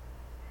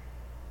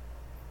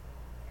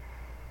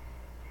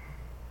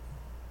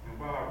 And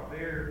while I was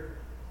there,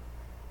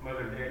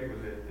 Mother and Daddy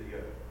was at the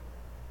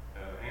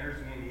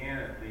Anderson,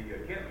 Indiana, at the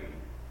camp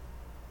meeting.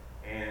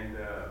 And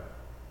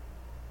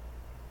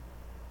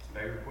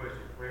they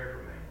requested prayer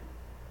for me.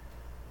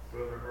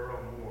 Brother Earl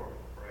Moore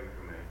prayed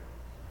for me.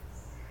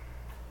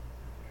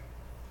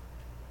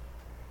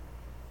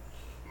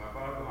 My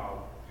father-in-law,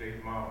 J.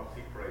 Moss,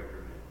 he prayed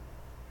for me.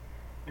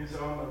 And so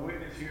I'm a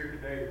witness here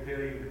today to tell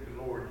you that the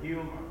Lord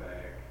healed my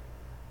back.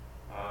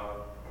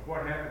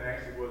 What happened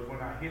actually was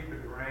when I hit the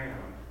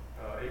ground,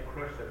 it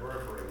crushed a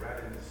vertebrae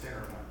right in the center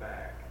of my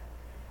back.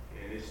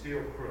 And it's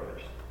still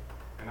crushed.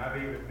 And I've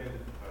even been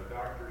a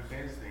doctor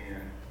since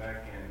then,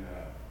 back in,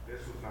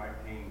 this was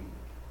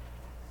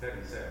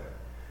 1977.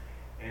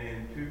 And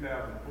in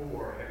 2004, I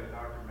had a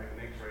doctor make an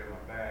x-ray of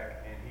my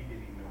back, and he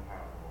didn't even know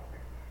how to walk it.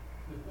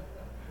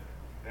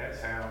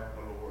 That's how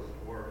the Lord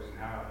works and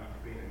how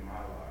he's been in my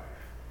life.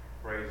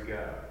 Praise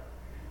God.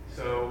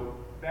 So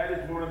that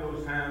is one of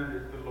those times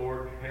that the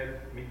Lord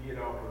had me get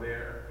off of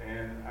there,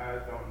 and I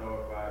don't know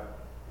if I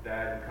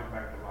died and come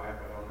back to life.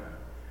 I don't know.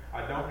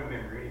 I don't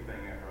remember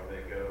anything after I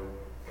let go,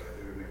 but I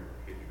do remember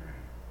hitting the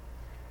ground.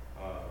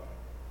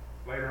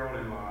 Later on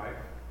in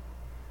life,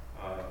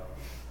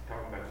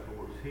 talking about the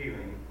Lord's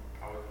healing,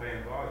 I was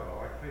playing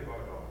volleyball. I play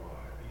volleyball a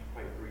lot. I used to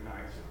play 3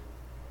 nights a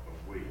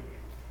week.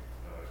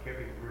 Kept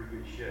in pretty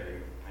good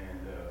shape, and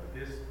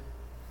this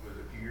was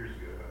a few years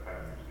ago, about 5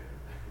 years ago.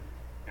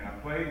 And I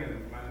played,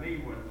 and my knee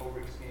went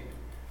overextended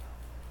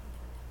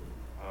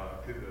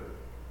to the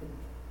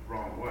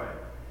wrong way.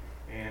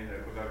 And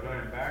because I was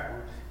running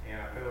backwards,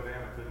 and I fell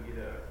down, I couldn't get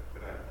up.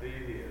 But I tell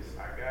you this,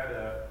 I got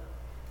up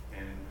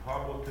and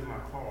hobbled to my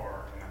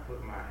car, and I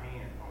put my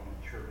hand on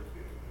the church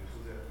building. This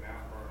was at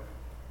Mount Vernon,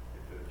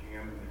 at the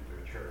gym and at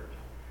their church.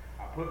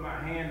 I put my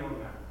hand on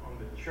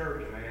the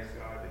church, and I asked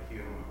God to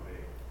heal my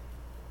leg.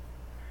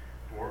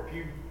 For a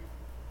few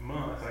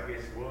months, I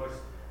guess it was,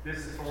 this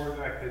as far as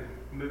I could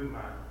move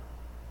my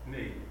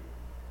knee.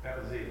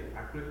 That was it.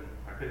 I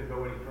couldn't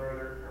go any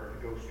further or to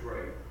go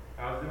straight.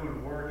 I was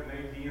doing work and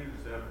ATM and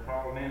stuff,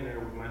 crawling in there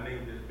with my knee,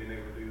 just being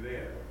able to do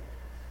that.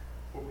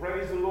 Well,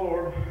 praise the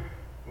Lord.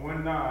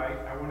 One night,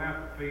 I went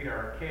out to feed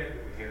our cat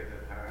that we had at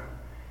that time,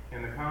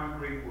 and the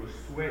concrete was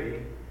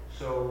sweaty,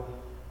 so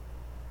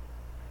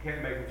the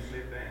cat made me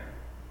slip down.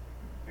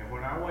 And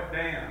when I went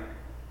down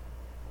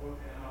all the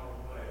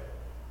way.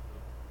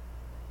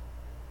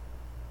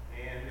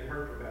 And it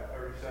hurt for about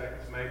 30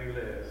 seconds, maybe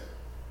less,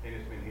 and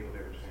it's been healed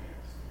ever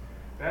since.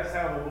 That's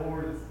how the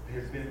Lord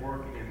has been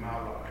working in my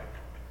life.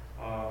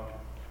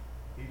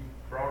 He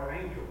brought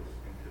angels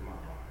into my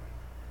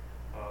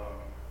life.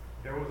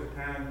 There was a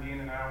time Jen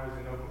and I was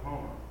in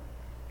Oklahoma,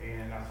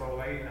 and I saw a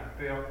lady, and I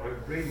was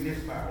reading this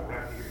Bible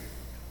right here.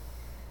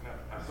 And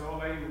I saw a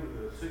lady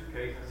with a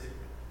suitcase, and I said,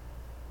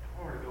 I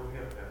want to go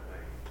help that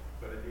lady,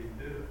 but I didn't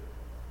do it.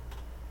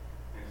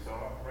 And so I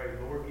prayed,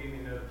 Lord, give me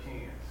another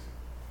chance.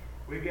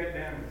 We got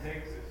down in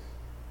Texas,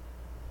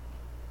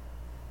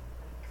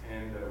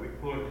 and we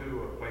pulled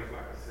into a place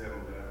like a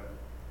 7-Eleven,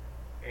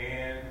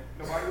 and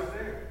nobody was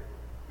there.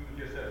 It was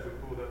just us. We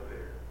pulled up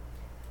there.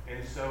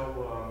 And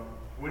so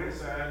went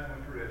inside,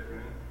 went to the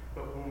restaurant,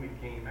 but when we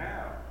came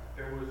out,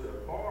 there was a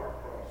bar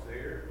across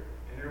there,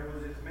 and there was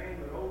this man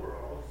with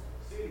overalls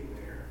sitting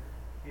there,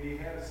 and he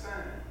had a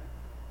sign.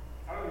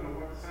 I don't even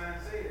know what the sign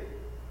said.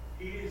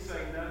 He didn't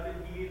say nothing.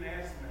 He didn't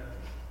ask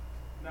nothing.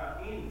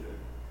 Not anything.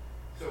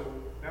 So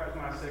that was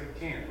my second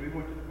chance. We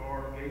went to the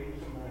car, gave him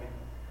some money.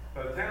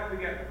 By the time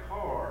we got in the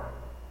car,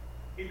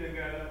 he then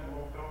got up and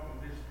walked off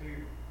and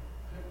disappeared.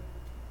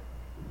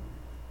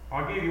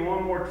 I'll give you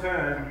one more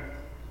time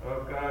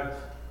of God's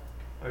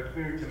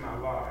experience in my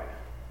life.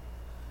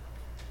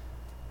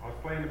 I was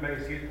playing the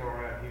bass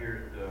guitar out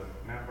here at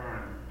Mount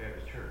Vernon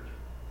Baptist Church.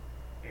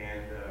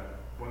 And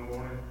one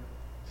morning,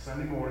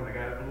 Sunday morning, I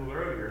got up a little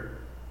earlier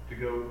to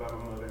go by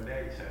my mother and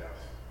daddy's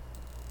house.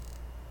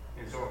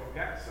 And so I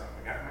forgot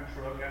something. I got my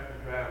truck out the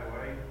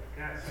driveway,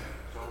 forgot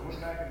something. So I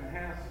went back in the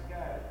house and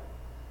got it.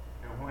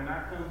 And when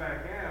I come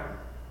back out,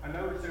 I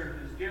noticed there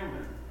was this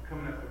gentleman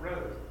coming up the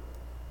road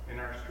in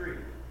our street.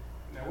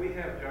 Now we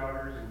have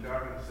joggers and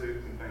jogging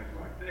suits and things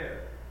like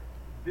that.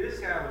 This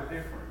guy was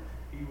different.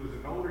 He was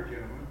an older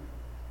gentleman.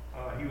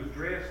 He was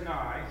dressed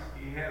nice.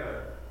 He had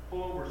a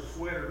pullover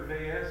sweater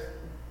vest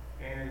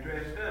and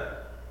dressed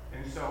up.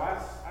 And so I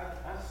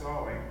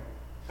saw him.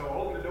 So I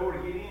opened the door to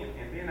get in,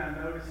 and then I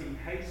noticed he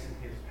hastened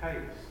his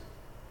pace.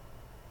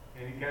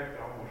 And he got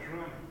to almost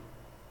running.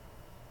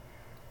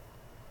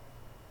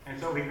 And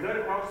so he cut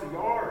across the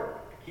yard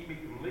to keep me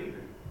from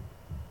leaving.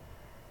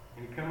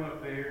 And he come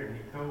up there and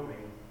he told me,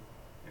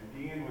 and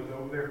Dan was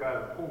over there by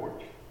the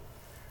porch.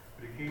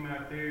 But he came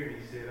out there and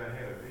he said, I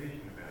had a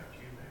vision about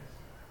you last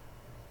night.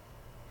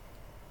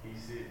 He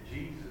said,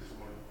 Jesus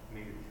wanted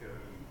me to tell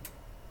you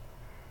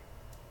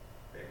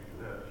that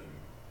he loves you.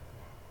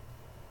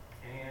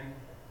 And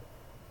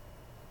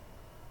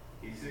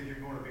he said, you're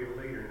going to be a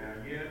leader. Now,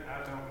 yet I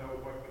don't know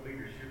what the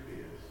leadership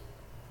is,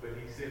 but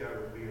he said I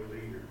would be a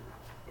leader.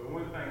 But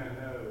one thing I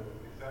know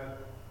is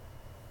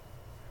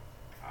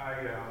I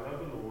love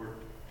the Lord.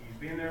 He's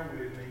been there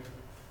with me,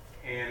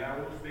 and I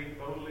will speak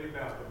boldly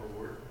about the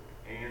Lord.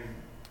 And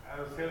I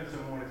was telling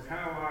someone, it's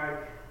kind of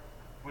like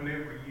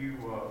whenever you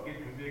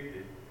get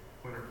convicted,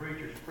 when a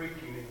preacher's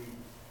preaching and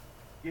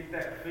you get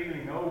that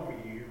feeling over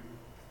you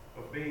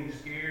of being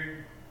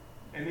scared,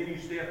 and then you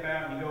step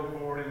out and you go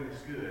forward and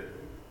it's good.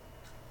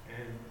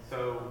 And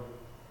so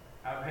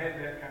I've had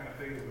that kind of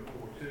feeling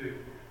before too.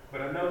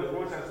 But I know that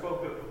once I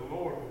spoke up for the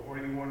Lord for what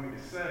he wanted me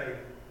to say,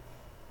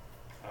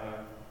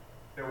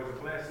 there was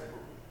a blessing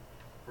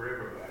for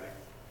everybody.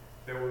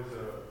 There was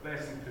a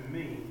blessing to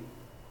me,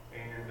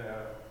 and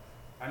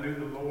I knew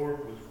the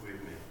Lord was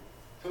with me.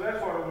 So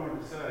that's what I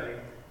wanted to say.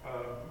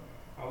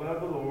 I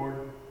love the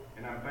Lord,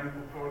 and I'm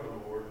thankful for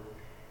the Lord,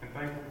 and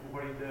thankful for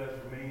what he does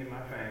for me and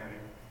my family,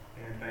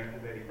 and thankful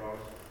that he brought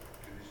us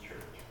to this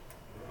church.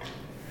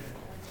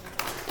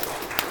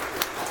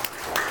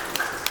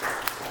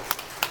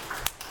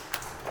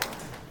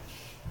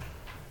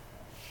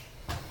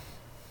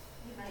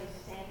 You may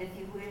stand if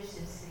you wish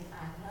and sing, I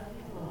love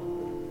you,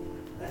 Lord.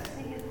 Let's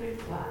sing it through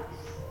twice.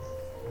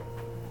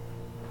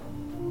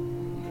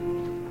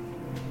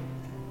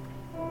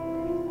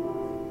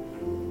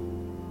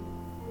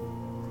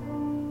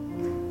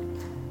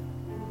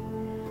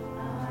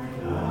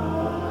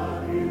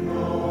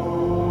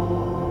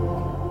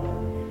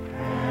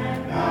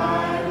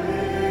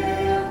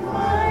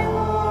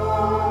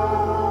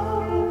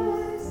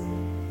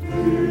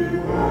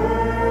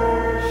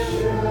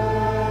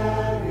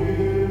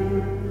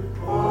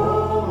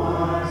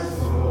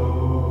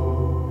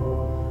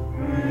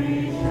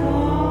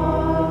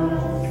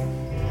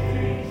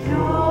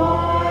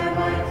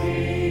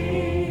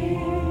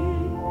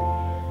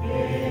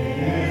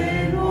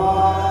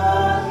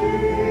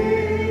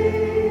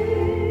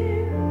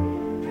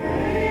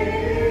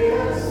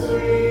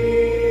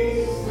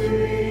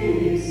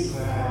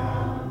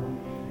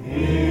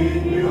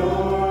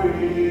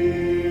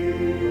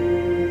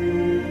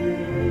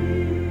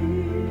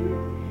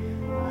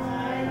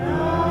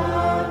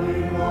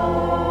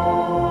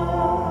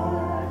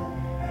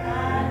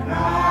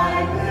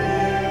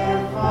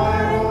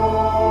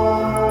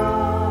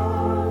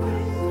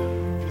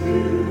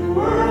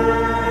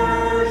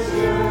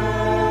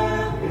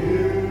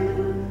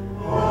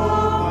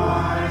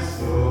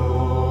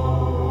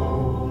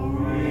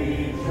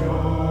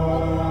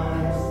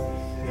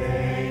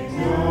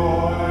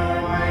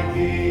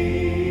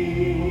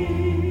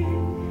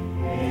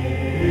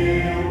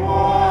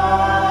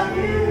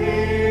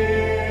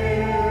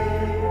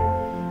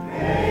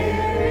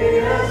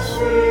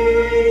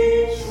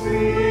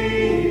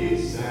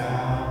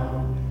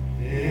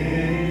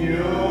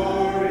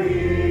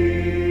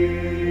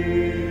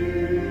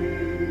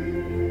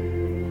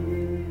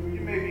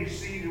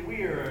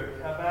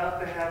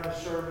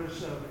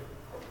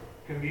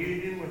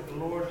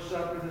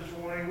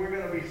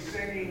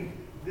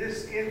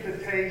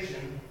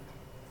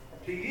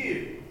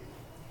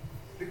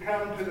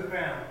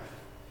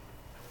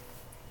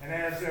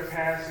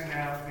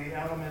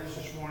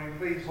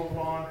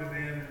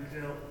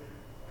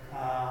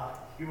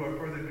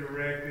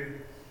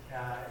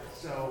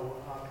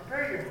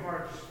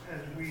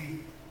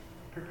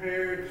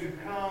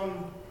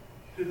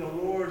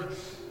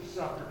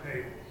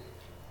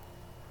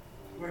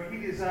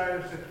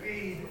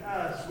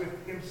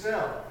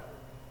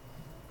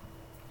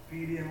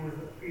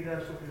 Feed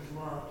us with his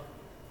love,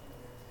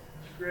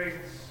 his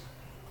grace,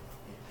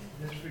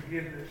 his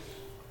forgiveness.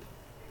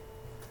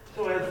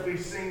 So as we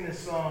sing this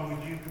song,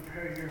 would you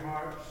prepare your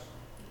hearts?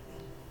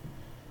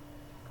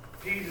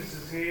 Jesus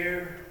is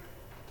here.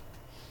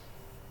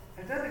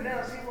 And nothing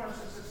else, he wants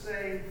us to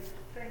say,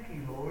 thank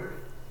you, Lord.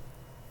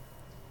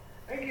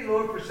 Thank you,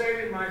 Lord, for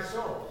saving my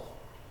soul.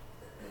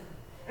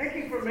 Thank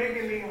you for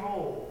making me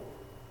whole.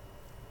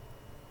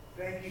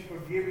 Thank you for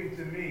giving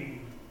to me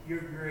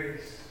your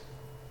grace.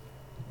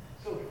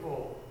 So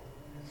full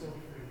and so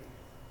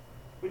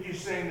free. Would you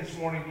sing this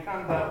morning,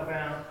 Come Thou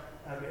Fount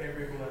of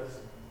Every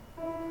Blessing?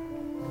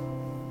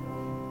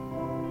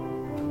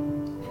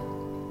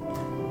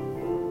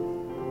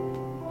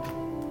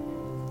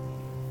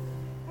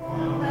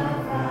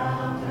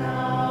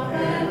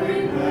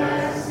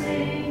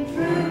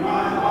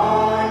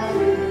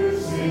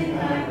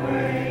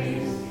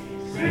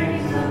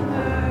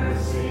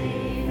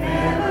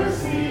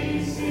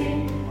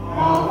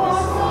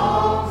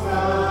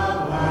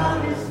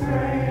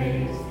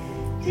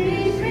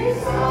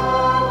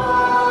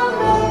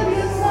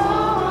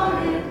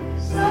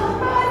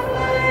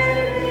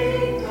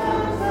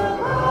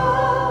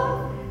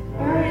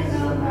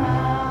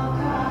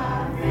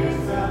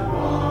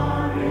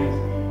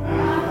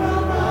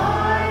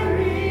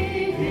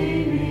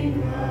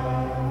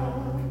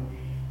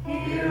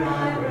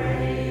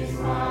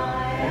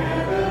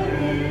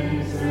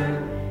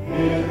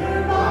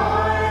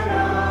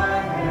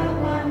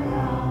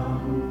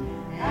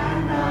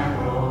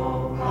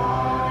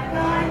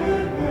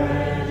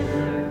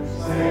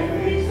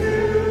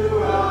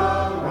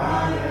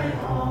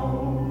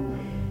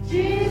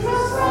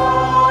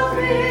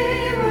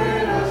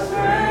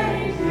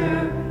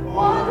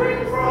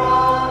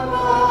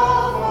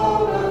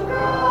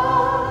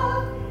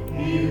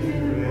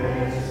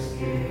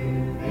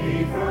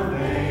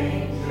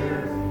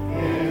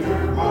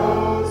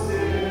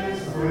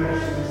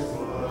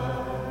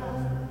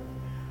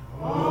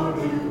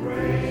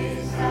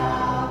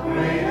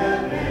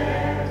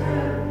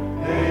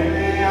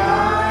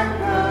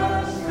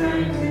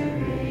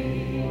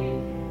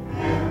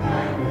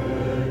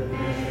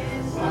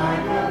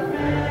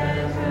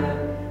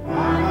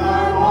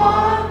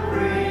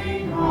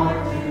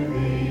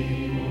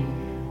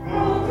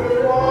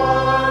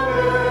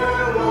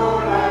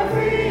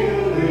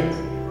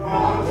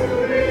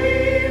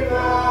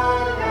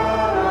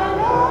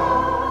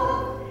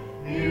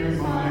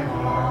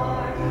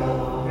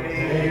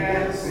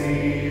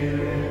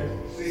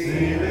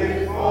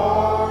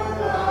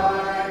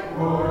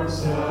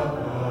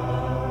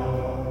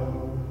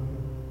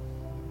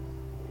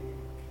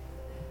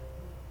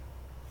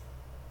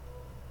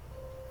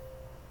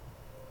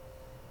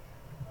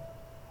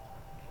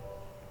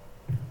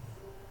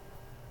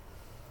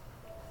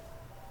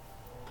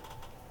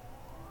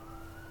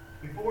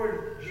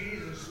 Before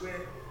Jesus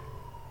went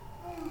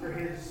for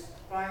his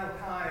final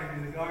time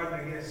in the Garden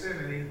of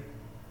Gethsemane,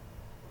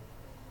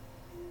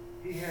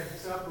 he had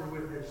supper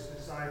with his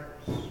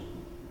disciples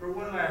for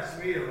one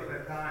last meal at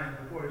that time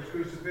before his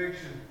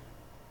crucifixion.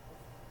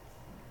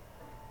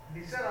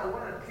 And he said, I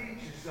want to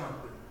teach you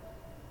something.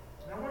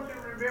 And I want you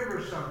to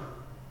remember something.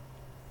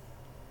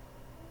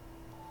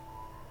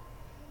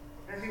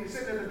 As he was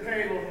sitting at the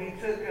table, he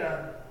took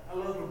a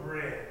loaf of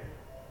bread.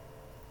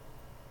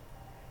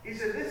 He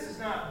said, this is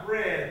not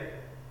bread.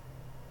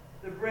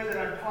 The bread that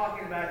I'm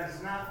talking about is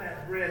not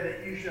that bread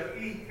that you shall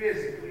eat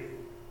physically.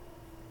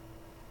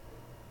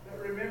 But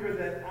remember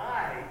that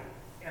I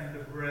am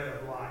the bread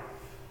of life.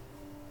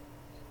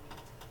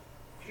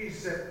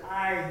 Jesus said,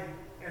 I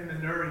am the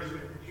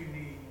nourishment that you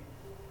need.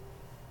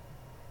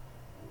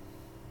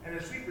 And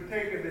as we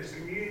partake of this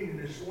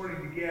communion this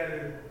morning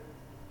together,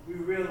 we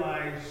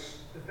realize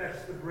that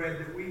that's the bread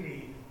that we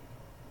need.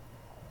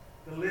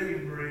 The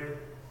living bread.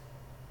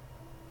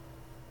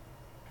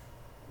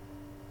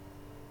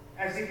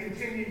 As he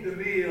continued the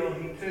meal,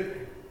 he took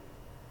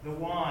the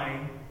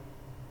wine.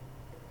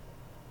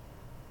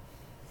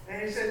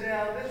 And he said,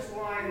 now this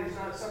wine is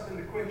not something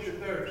to quench your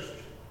thirst.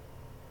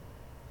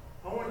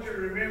 I want you to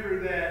remember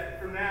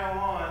that from now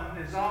on,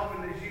 as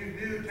often as you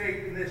do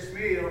take this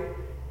meal,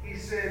 he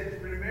said,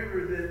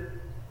 remember that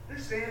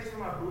this stands for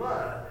my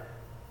blood.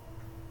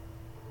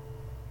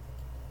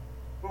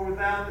 For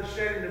without the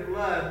shedding of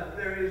blood,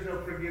 there is no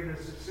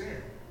forgiveness of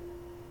sin.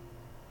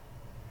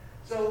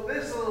 So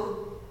this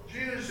little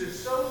juice is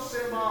so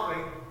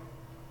symbolic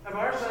of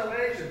our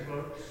salvation,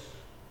 folks.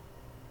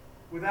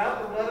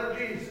 Without the blood of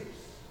Jesus,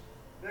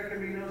 there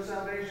can be no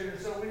salvation. And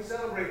so we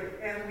celebrate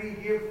and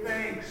we give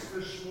thanks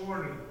this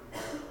morning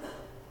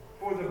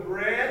for the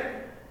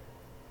bread,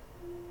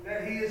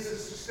 that he is the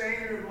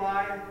sustainer of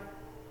life,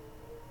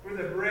 for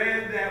the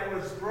bread that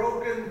was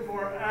broken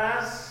for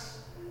us,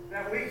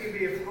 that we can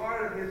be a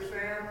part of his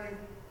family.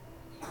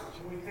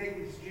 When we take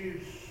his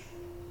juice,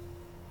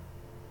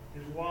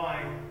 his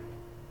wine,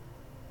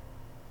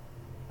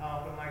 I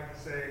often like to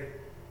say,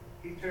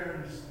 he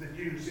turns the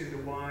juice into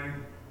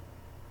wine.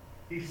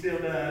 He still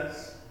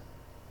does.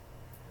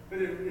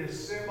 But it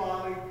is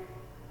symbolic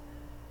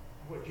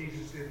of what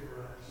Jesus did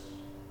for us.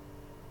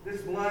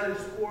 This blood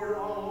is poured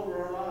all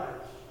over our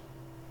lives.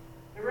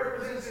 It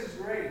represents his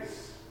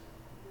grace,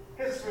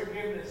 his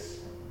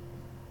forgiveness,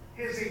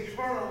 his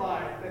eternal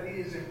life that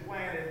he has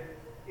implanted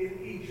in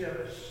each of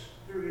us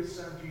through his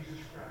Son,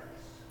 Jesus Christ.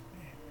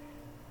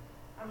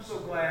 I'm so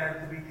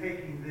glad to be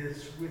taking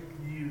this with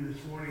you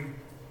this morning,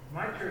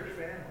 my church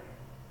family.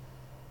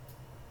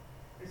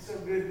 It's so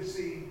good to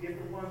see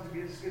different ones of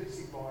you. It's good to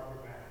see Barbara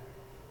back.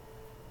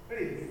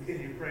 We need to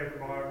continue to pray for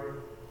Barbara.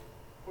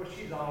 Of course,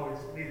 she's always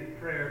needed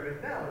prayer,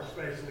 but now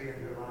especially in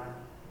her life.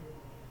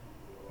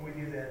 We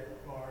do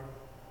that, Barb.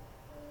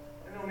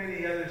 I know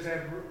many others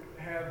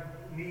have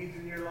needs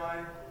in your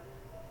life,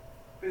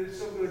 but it's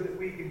so good that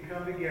we can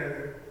come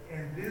together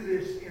and do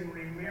this in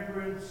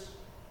remembrance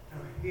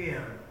of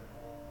Him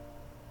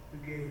who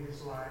gave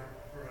His life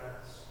for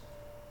us.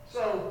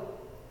 So,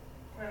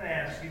 I'm going to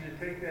ask you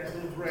to take that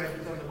little bread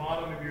that's on the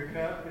bottom of your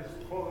cup,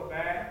 just pull it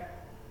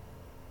back,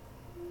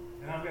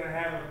 and I'm going to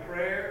have a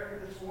prayer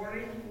this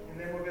morning, and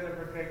then we're going to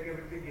partake of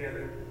it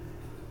together.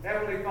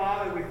 Heavenly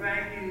Father, we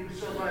thank you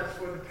so much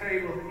for the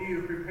table that you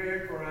have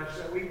prepared for us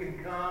so we can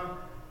come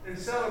and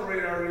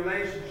celebrate our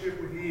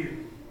relationship with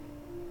you.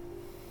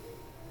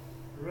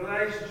 The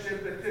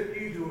relationship that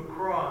took you to a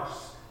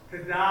cross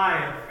to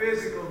die a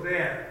physical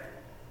death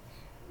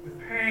with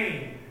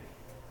pain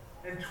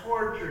and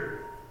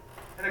torture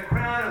and a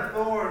crown of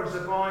thorns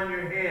upon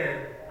your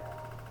head.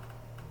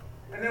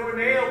 And there were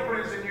nail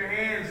prints in your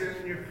hands and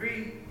in your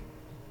feet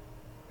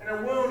and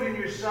a wound in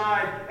your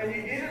side, and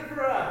you did it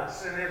for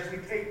us. And as we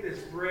take this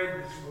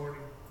bread this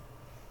morning,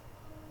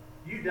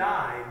 you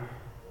died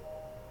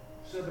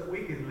so that we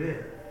could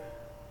live.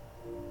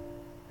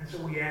 And so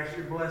we ask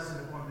your blessing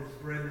upon this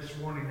bread this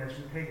morning as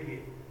we take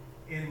it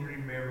in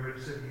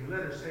remembrance of you.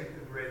 Let us take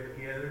the bread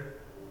together.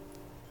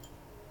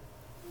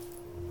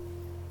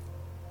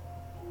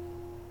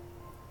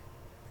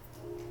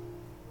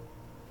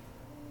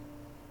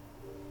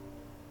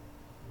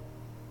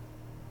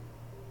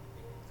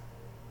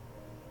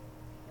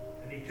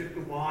 And he took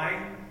the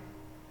wine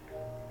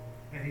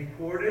and he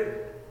poured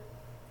it.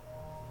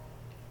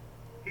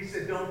 He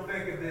said, don't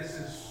think of this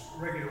as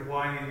regular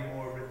wine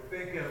anymore, but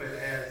think of it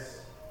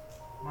as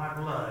my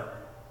blood,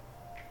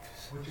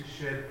 which is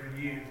shed for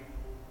you.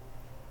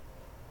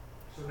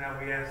 So now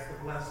we ask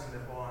the blessing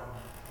upon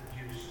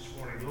the juice this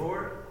morning.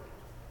 Lord,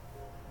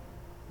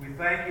 we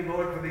thank you,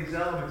 Lord, for these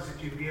elements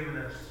that you've given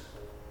us.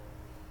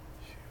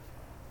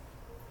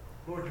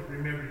 Lord, to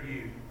remember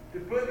you, to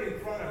put in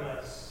front of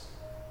us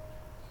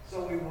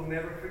so we will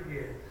never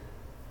forget.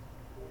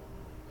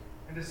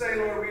 And to say,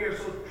 Lord, we are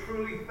so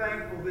truly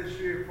thankful this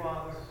year,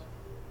 Father,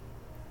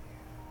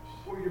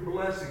 for your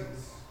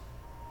blessings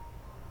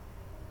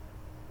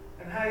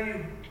and how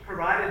you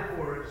provided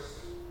for us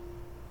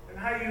and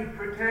how you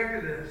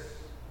protected us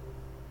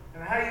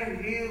and how you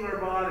healed our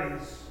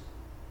bodies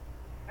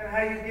and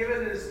how you've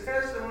given us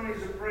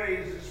testimonies of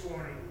praise this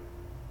morning.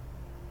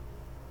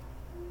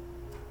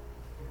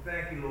 We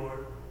thank you,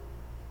 Lord,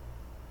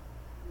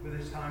 for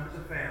this time as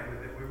a family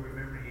that we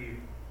remember you.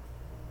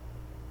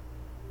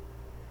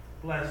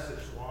 Bless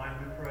this wine,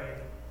 we pray.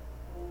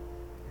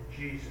 In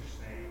Jesus'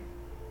 name,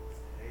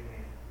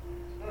 amen.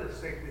 Now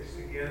let's take this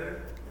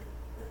together.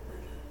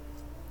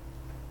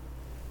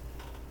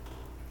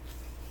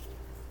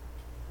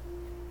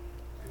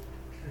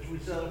 As we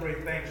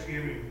celebrate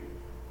Thanksgiving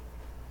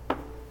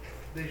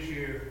this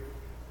year,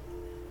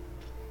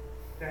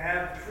 to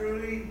have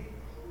truly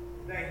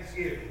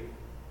Thanksgiving,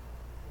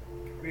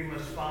 we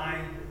must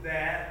find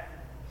that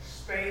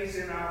space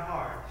in our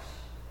hearts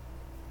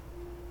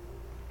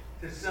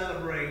to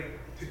celebrate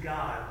to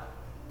God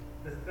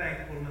the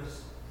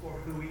thankfulness for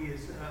who He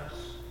is to us.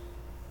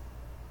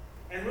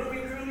 And when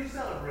we truly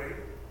celebrate,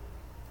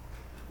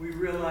 we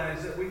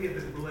realize that we have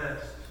been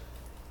blessed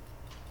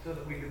so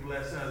that we can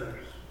bless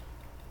others.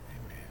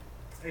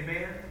 Amen.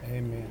 Amen?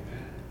 Amen.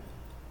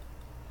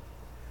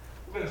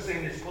 We're going to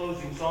sing this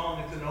closing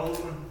song. It's an old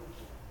one.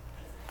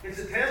 It's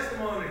a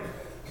testimony.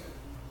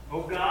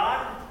 Oh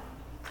God,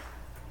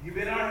 you've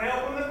been our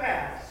help in the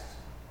past,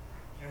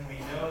 and we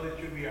know that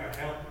you'll be our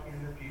help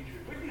in the future.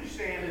 Would you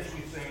stand as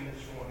we sing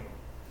this morning?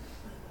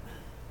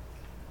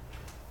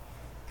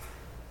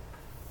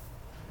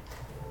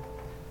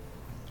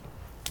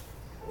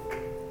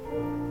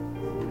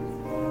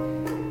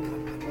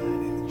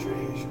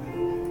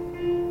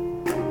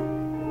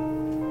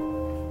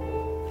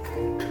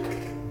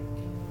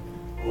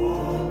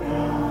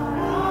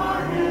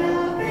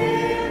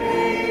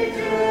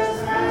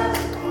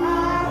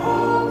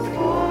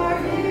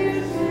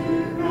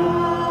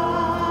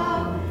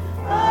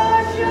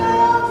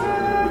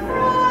 Shelter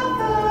from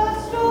the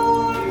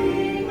stormy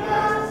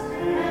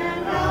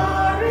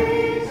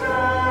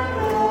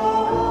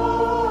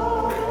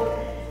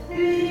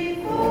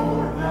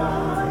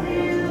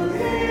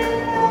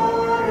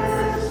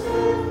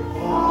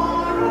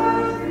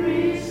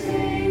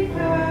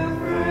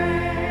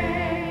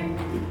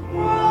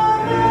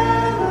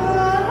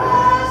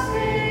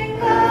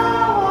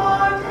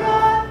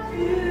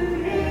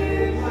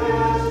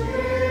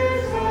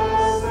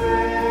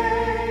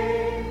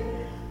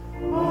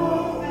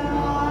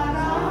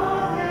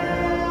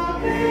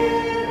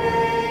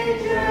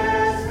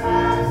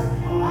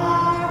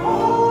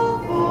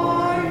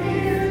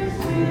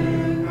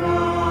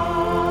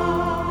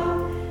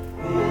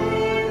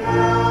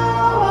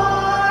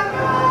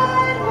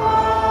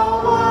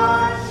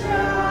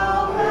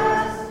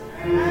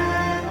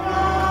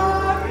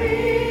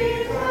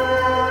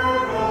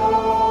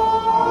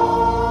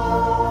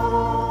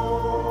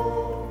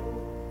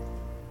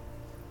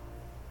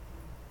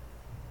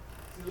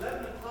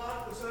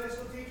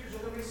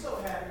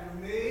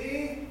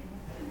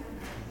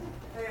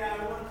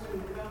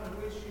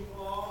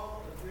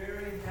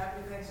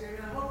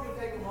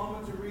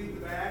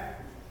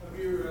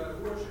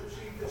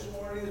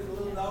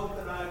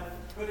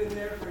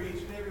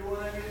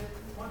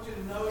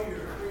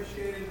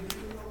appreciate it.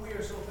 We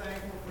are so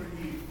thankful for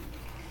you.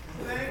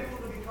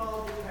 Thankful to be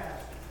called your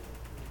pastor.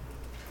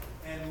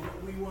 And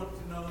we want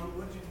you to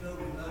know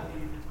we love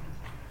you.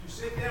 As you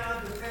sit down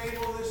at the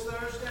table this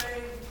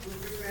Thursday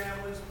with your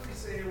families, please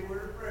say a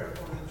word of prayer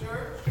for the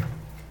church,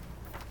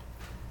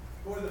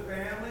 for the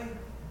family,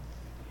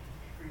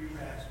 for your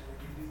pastor.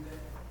 Would you do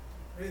that?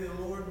 May the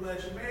Lord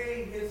bless you.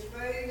 May his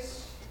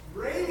face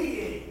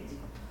radiate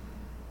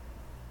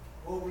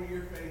over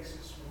your face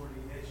this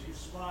morning as you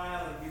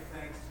smile and give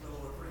thanks to the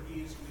Lord, for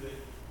he is good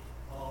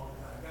all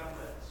the time. God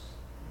bless.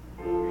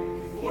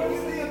 Before you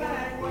leave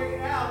on your way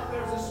out,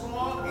 there's a small